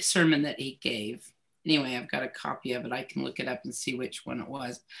sermon that he gave. Anyway, I've got a copy of it. I can look it up and see which one it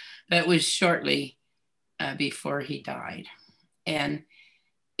was. But it was shortly before he died. And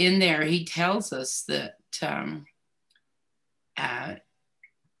in there, he tells us that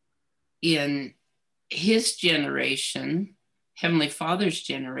in his generation, Heavenly Father's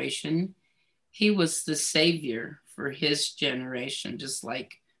generation, he was the savior for his generation, just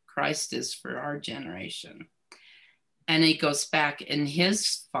like Christ is for our generation. And he goes back, and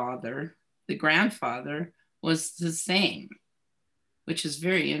his father, the grandfather, was the same, which is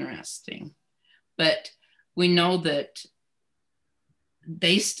very interesting. But we know that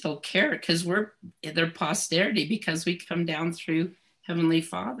they still care because we're their posterity, because we come down through Heavenly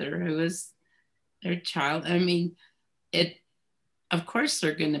Father, who is their child. I mean, of course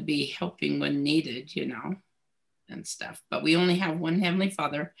they're going to be helping when needed, you know, and stuff. But we only have one Heavenly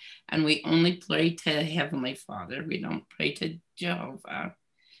Father, and we only pray to Heavenly Father. We don't pray to Jehovah.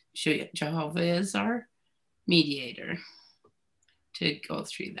 Jehovah is our mediator to go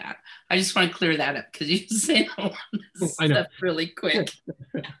through that. I just want to clear that up because you say a lot of stuff really quick.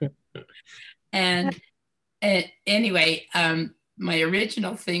 And anyway, my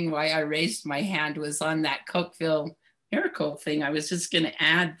original thing why I raised my hand was on that Cokeville miracle thing. I was just going to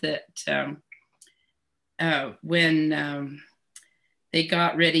add that when they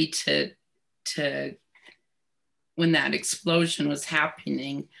got ready to when that explosion was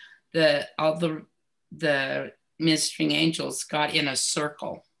happening, all the ministering angels got in a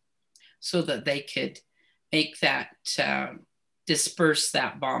circle so that they could make that disperse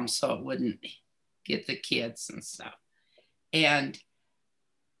that bomb so it wouldn't get the kids and stuff. And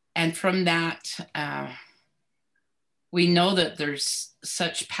from that, we know that there's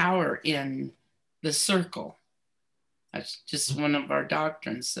such power in the circle. That's just one of our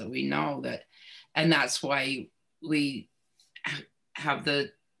doctrines that we know that, and that's why we have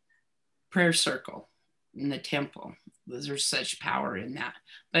the prayer circle in the temple. There's such power in that.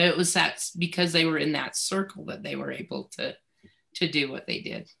 But it was because they were in that circle that they were able to do what they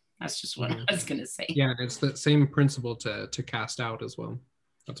did. That's just what I was gonna say. Yeah, it's the same principle to cast out as well.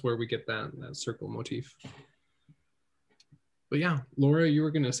 That's where we get that circle motif. But yeah, Laura, you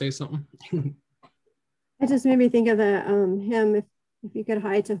were gonna say something. It just made me think of the hymn, if you could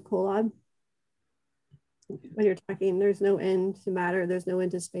hide to Kolob. When you're talking, there's no end to matter, there's no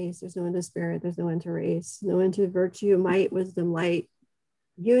end to space, there's no end to spirit, there's no end to race, no end to virtue, might, wisdom, light,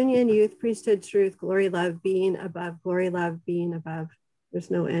 union, youth, priesthood, truth, glory, love, being above, glory, love, being above. There's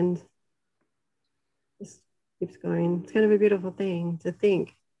no end. Just keeps going. It's kind of a beautiful thing to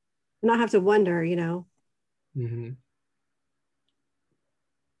think, not have to wonder, you know. Mm-hmm.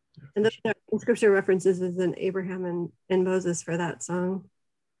 And the scripture references is in Abraham and Moses for that song.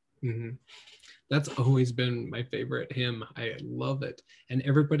 Mm-hmm. That's always been my favorite hymn. I love it. And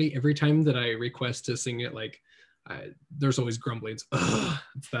every time that I request to sing it, like there's always grumblings.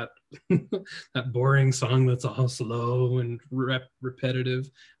 It's that that boring song that's all slow and repetitive.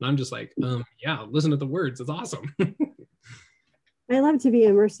 And I'm just like, yeah, listen to the words. It's awesome. I love to be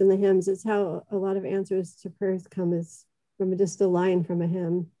immersed in the hymns. It's how a lot of answers to prayers come, is from just a line from a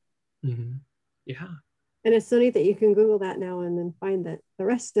hymn. Mm-hmm. Yeah. And it's so neat that you can Google that now and then find that the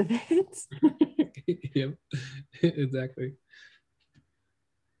rest of it. Yep, exactly.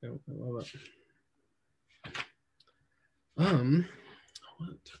 Yep, I love it.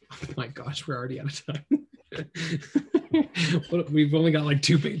 What? Oh my gosh, we're already out of time. We've only got like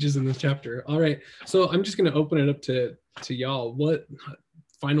 2 pages in this chapter. All right, so I'm just going to open it up to y'all. What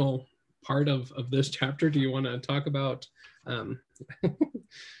final part of this chapter do you want to talk about?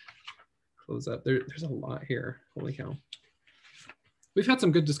 Close up. There's a lot here. Holy cow. We've had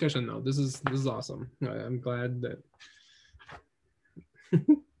some good discussion though. This is awesome. I'm glad that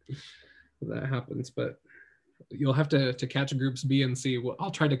that happens, but you'll have to catch groups B and C. Well,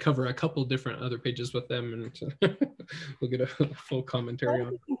 I'll try to cover a couple different other pages with them, and we'll get a full commentary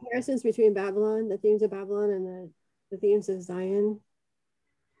on comparisons between Babylon, the themes of Babylon, and the themes of Zion.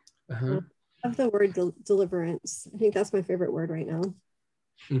 I love the word deliverance. I think that's my favorite word right now.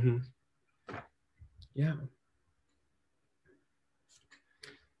 Mm-hmm. Yeah.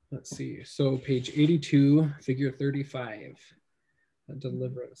 Let's see. So page 82, figure 35,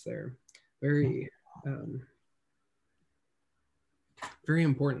 deliverance there. Very, very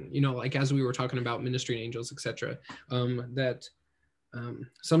important. You know, like as we were talking about ministering angels, etc. That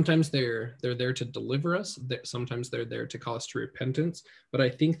sometimes they're there to deliver us. Sometimes they're there to call us to repentance. But I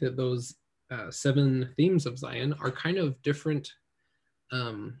think that those 7 themes of Zion are kind of different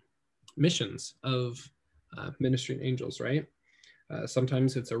missions of ministering angels, right?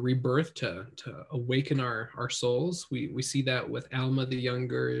 Sometimes it's a rebirth to awaken our souls. We see that with Alma the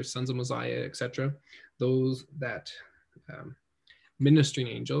Younger, Sons of Mosiah, etc. Those that ministering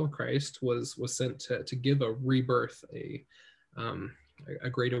angel, Christ, was sent to give a rebirth, a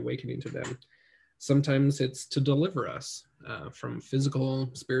great awakening to them. Sometimes it's to deliver us from physical,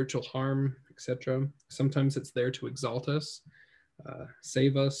 spiritual harm, etc. Sometimes it's there to exalt us,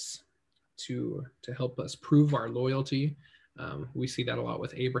 save us, to help us prove our loyalty. We see that a lot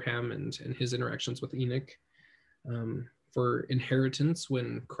with Abraham and his interactions with Enoch. For inheritance,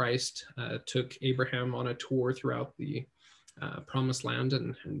 when Christ took Abraham on a tour throughout the promised land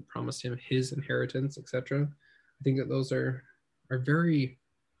and promised him his inheritance, etc. I think that those are very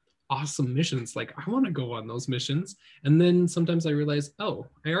awesome missions. Like, I want to go on those missions. And then sometimes I realize, oh,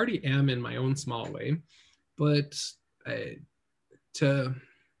 I already am in my own small way, but to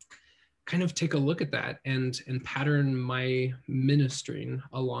kind of take a look at that and pattern my ministering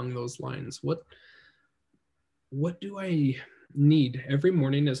along those lines. What do I need every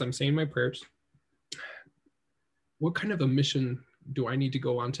morning as I'm saying my prayers? What kind of a mission do I need to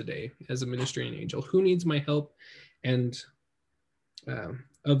go on today as a ministering angel? Who needs my help? And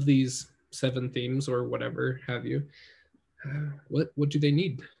of these 7 themes or whatever have you, what do they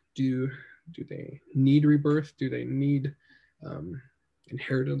need? Do they need rebirth? Do they need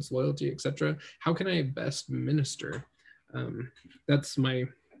inheritance, loyalty, etc. How can I best minister? That's my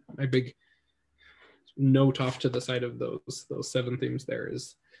big note off to the side of those 7 themes. There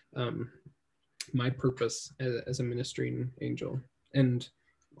is my purpose as a ministering angel, and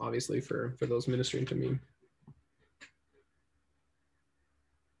obviously for those ministering to me.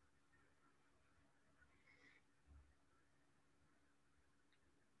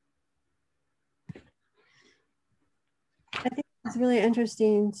 I think it's really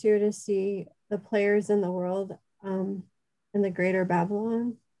interesting too to see the players in the world in the greater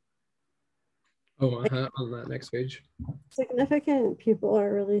Babylon. Oh, on that next page. Significant people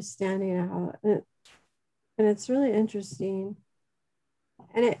are really standing out, and it's really interesting.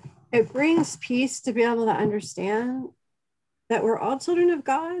 And it brings peace to be able to understand that we're all children of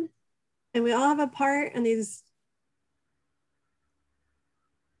God and we all have a part in these,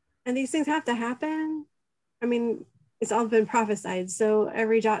 and these things have to happen. I mean, it's all been prophesied, so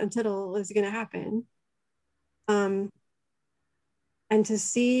every jot and tittle is going to happen. And to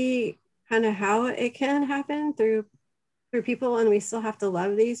see kind of how it can happen through people, and we still have to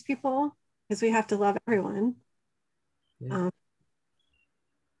love these people because we have to love everyone. Yeah.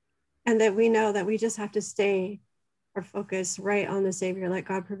 And that we know that we just have to stay our focus right on the Savior, let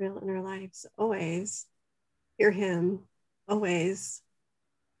God prevail in our lives always. Hear him always.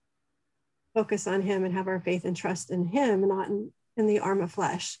 Focus on him and have our faith and trust in him, not in the arm of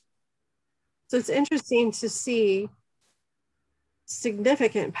flesh. So it's interesting to see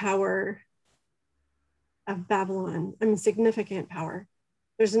significant power of Babylon. I mean, significant power.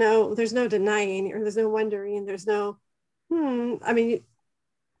 There's no denying, or there's no wondering, there's no, I mean,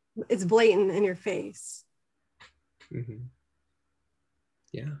 it's blatant in your face. Mm-hmm.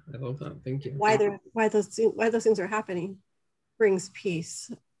 Yeah, I love that. Thank you. Why those things are happening brings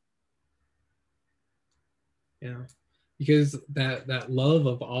peace. Yeah, because that love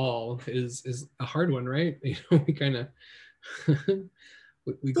of all is a hard one, right? You know, we kind of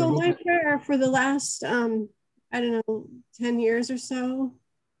we so my prayer for the last I don't know, 10 years or so,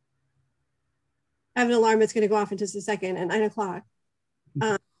 I have an alarm that's going to go off in just a second at 9 o'clock.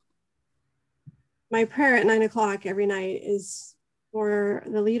 My prayer at 9 o'clock every night is for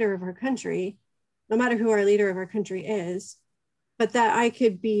the leader of our country, no matter who our leader of our country is, but that I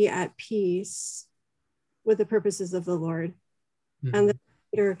could be at peace with the purposes of the Lord, and the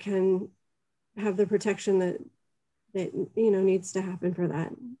leader can have the protection that needs to happen for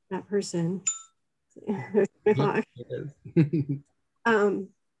that person. And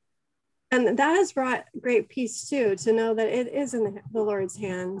that has brought great peace too, to know that it is in the Lord's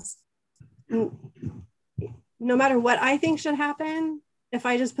hands. No matter what I think should happen, if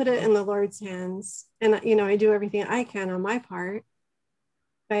I just put it in the Lord's hands, and I do everything I can on my part,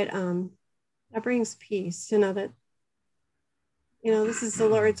 but that brings peace to know that this is the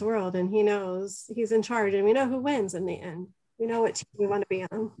Lord's world, and he knows he's in charge, and we know who wins in the end. We know what team we want to be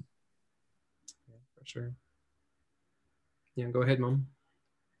on. Yeah, for sure. Yeah, go ahead, Mom.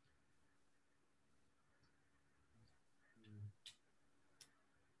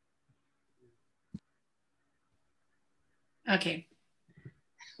 Okay.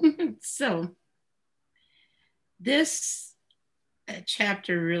 So this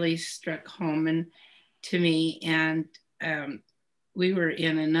chapter really struck home to me, and we were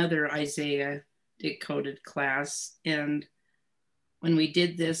in another Isaiah Decoded class, and when we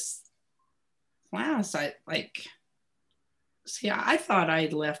did this class, I thought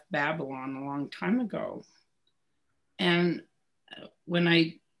I'd left Babylon a long time ago, and when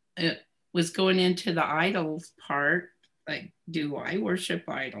I was going into the idols part, like, do I worship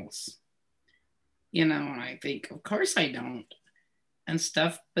idols? And I think, of course I don't, and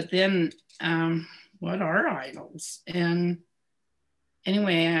stuff. But then, what are idols? And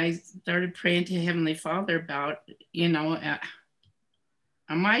anyway, I started praying to Heavenly Father about, am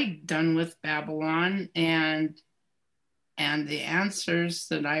I done with Babylon? And the answers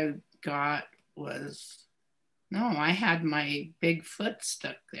that I got was, no, I had my big foot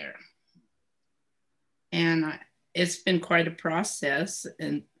stuck there. And it's been quite a process.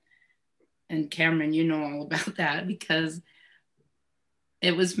 And Cameron, you know all about that, because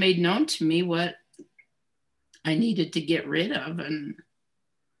it was made known to me what I needed to get rid of. And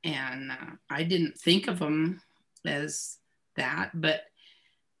I didn't think of them as that, but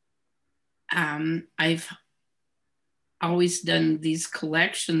I've always done these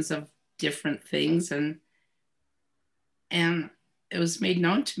collections of different things, and it was made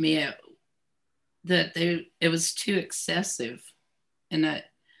known to me that it was too excessive, and that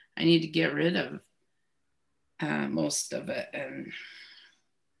I need to get rid of most of it, and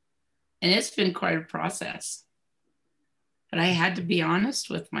it's been quite a process. but I had to be honest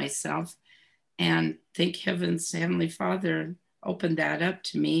with myself, and thank heavens Heavenly Father opened that up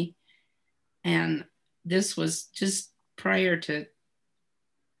to me. And this was just prior to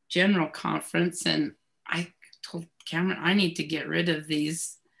general conference, and I told Cameron, I need to get rid of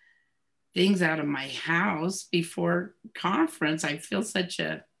these things out of my house before conference. I feel such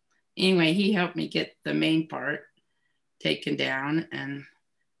a, anyway, he helped me get the main part taken down. And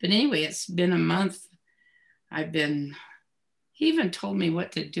but anyway, it's been a month. He even told me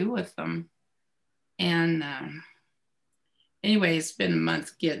what to do with them. And anyway, it's been a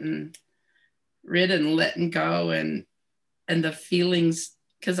month getting rid and letting go, and the feelings,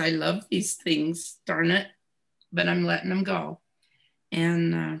 because I love these things, darn it, but I'm letting them go.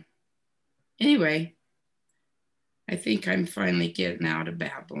 And anyway, I think I'm finally getting out of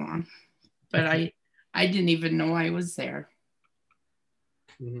Babylon, but I didn't even know I was there.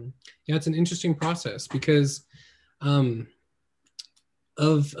 Mm-hmm. Yeah, it's an interesting process because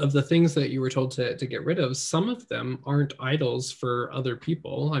of the things that you were told to get rid of, some of them aren't idols for other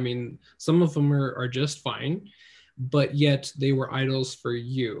people. I mean, some of them are just fine, but yet they were idols for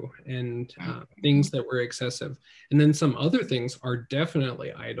you, and things that were excessive. And then some other things are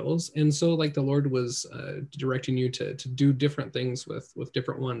definitely idols. And so like the Lord was directing you to do different things with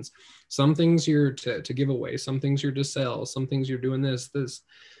different ones. Some things you're to give away, some things you're to sell, some things you're doing this.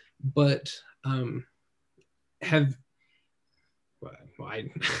 But I'm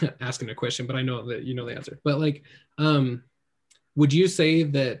asking a question, but I know that you know the answer. But like, would you say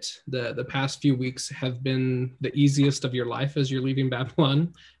that the past few weeks have been the easiest of your life as you're leaving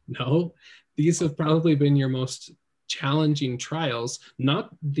Babylon? No, these have probably been your most challenging trials, not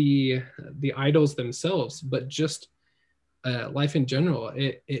the idols themselves, but just life in general.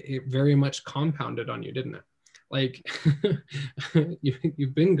 It very much compounded on you, didn't it? Like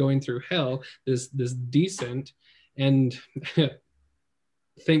you've been going through hell, this descent, and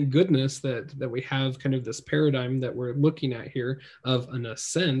thank goodness that we have kind of this paradigm that we're looking at here of an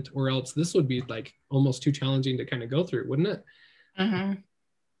ascent, or else this would be like almost too challenging to kind of go through, wouldn't it?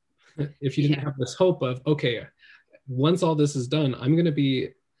 If you didn't have this hope of, okay, once all this is done, I'm going to be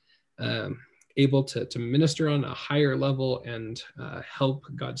able to minister on a higher level and help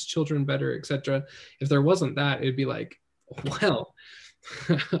God's children better, etc. If there wasn't that, it'd be like, well,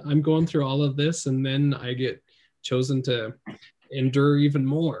 I'm going through all of this and then I get chosen to endure even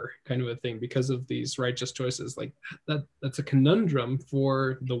more, kind of a thing, because of these righteous choices. Like that's a conundrum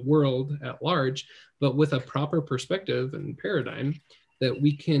for the world at large, but with a proper perspective and paradigm, that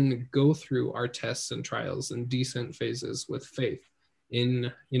we can go through our tests and trials and descent phases with faith in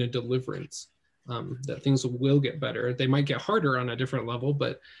a deliverance, that things will get better. They might get harder on a different level,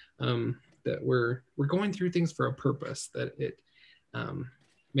 but that we're going through things for a purpose, that it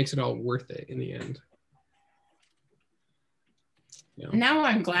makes it all worth it in the end. Yeah. Now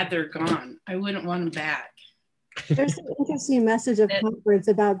I'm glad they're gone. I wouldn't want them back. There's an interesting message of conference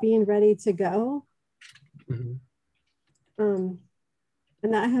about being ready to go. And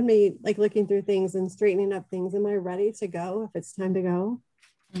that had me like looking through things and straightening up things. Am I ready to go if it's time to go?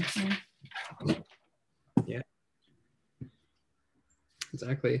 Yeah,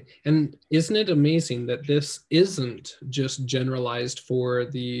 exactly. And isn't it amazing that this isn't just generalized for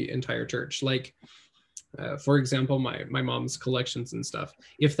the entire church? Like, for example, my mom's collections and stuff.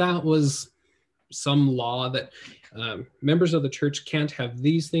 If that was some law that members of the church can't have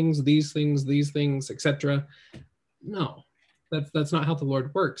these things, etc. No, that's not how the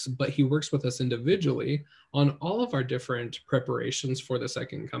Lord works. But He works with us individually on all of our different preparations for the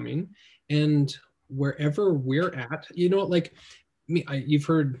second coming, and wherever we're at, like me, you've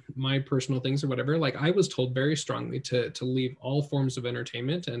heard my personal things or whatever. Like I was told very strongly to leave all forms of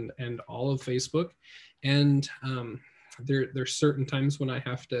entertainment and all of Facebook. And there's certain times when I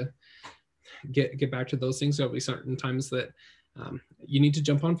have to get back to those things. There'll be certain times that you need to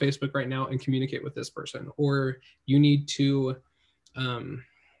jump on Facebook right now and communicate with this person, or you need to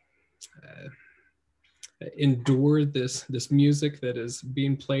endure this music that is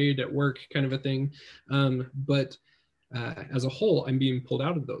being played at work, kind of a thing. But as a whole, I'm being pulled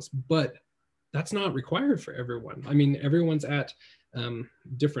out of those. But that's not required for everyone. I mean, everyone's at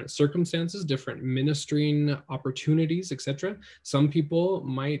different circumstances, different ministering opportunities, etc. Some people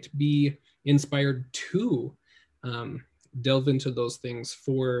might be inspired to delve into those things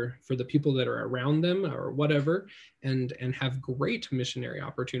for the people that are around them or whatever, and have great missionary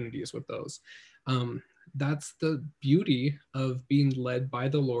opportunities with those. That's the beauty of being led by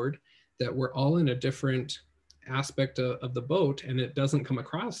the Lord, that we're all in a different aspect of the boat, and it doesn't come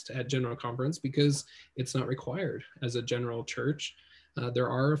across at general conference because it's not required as a general church. There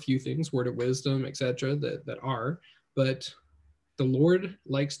are a few things, word of wisdom, etc., that are, but the Lord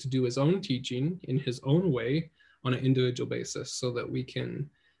likes to do his own teaching in his own way on an individual basis so that we can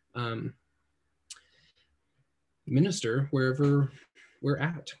minister wherever we're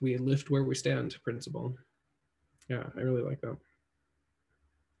at. We lift where we stand principle. Yeah, I really like that.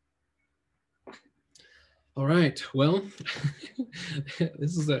 All right, well,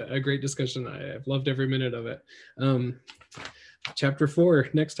 this is a great discussion. I've loved every minute of it. Chapter 4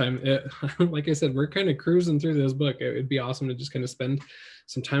 next time. Like I said, we're kind of cruising through this book. It'd be awesome to just kind of spend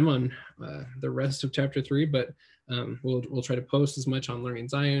some time on the rest of chapter 3, but we'll try to post as much on Learning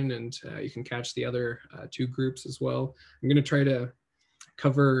Zion, and you can catch the other 2 groups as well. I'm going to try to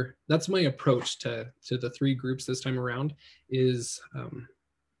cover, that's my approach to the 3 groups this time around, is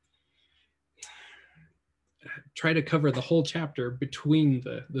try to cover the whole chapter between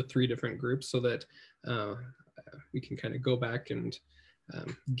the 3 different groups so that we can kind of go back and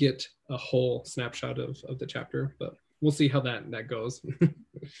get a whole snapshot of the chapter, but we'll see how that goes.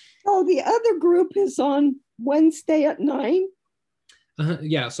 Oh, the other group is on Wednesday at 9?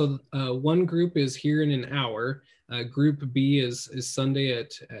 Yeah, so one group is here in an hour. Group B is Sunday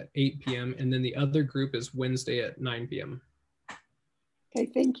at 8 p.m. and then the other group is Wednesday at 9 p.m. Okay,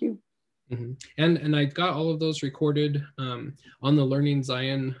 thank you. Mm-hmm. And I got all of those recorded on the Learning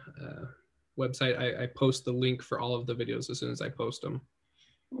Zion website. I post the link for all of the videos as soon as I post them.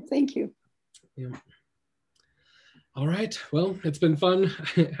 Well, thank you. Yeah. All right. Well, it's been fun.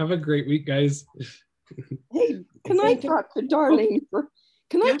 Have a great week, guys. Hey, can I talk to Darlene for?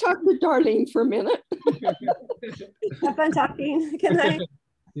 Can I talk to Darlene for a minute? Have fun talking. Can I?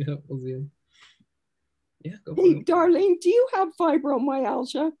 Yeah, we'll see you. Yeah, go for it. Darlene, do you have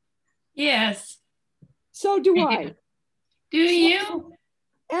fibromyalgia? Yes. So do I. Do you?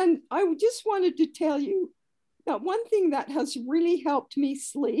 And I just wanted to tell you that one thing that has really helped me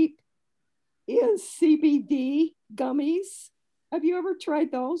sleep is CBD gummies. Have you ever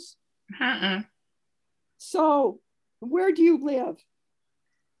tried those? So where do you live?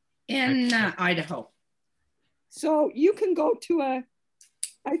 In Idaho. So you can go to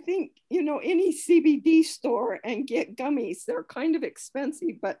I think, any CBD store and get gummies. They're kind of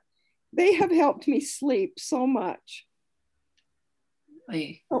expensive, but they have helped me sleep so much.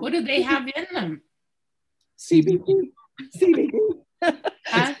 What do they have in them? CBD. CBD.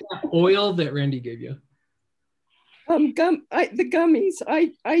 Oil that Randy gave you. The gummies.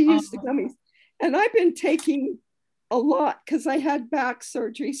 I use the gummies, and I've been taking a lot because I had back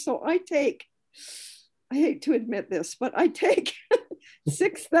surgery. So I hate to admit this, but I take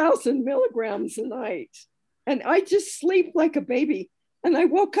 6,000 milligrams a night, and I just sleep like a baby. And I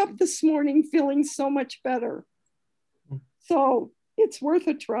woke up this morning feeling so much better. So it's worth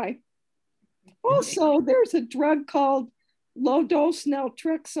a try. Also, there's a drug called low dose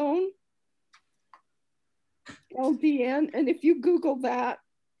naltrexone, LDN. And if you Google that,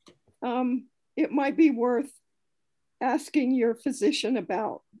 it might be worth asking your physician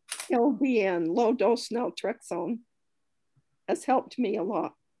about. LDN, low dose naltrexone, has helped me a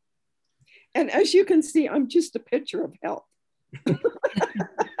lot. And as you can see, I'm just a picture of health.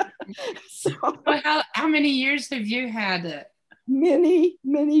 So, well, how many years have you had it? Many,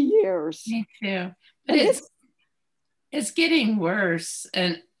 many years. Me too. But it's getting worse.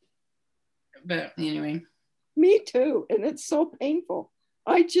 But anyway. Me too. And it's so painful.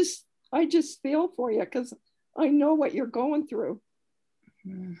 I just feel for you because I know what you're going through.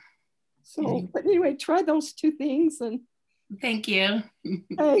 So, but anyway, try those 2 things. And thank you.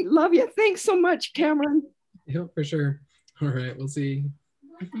 Hey, love you. Thanks so much, Cameron. Yeah, for sure. All right, we'll see.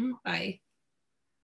 Bye.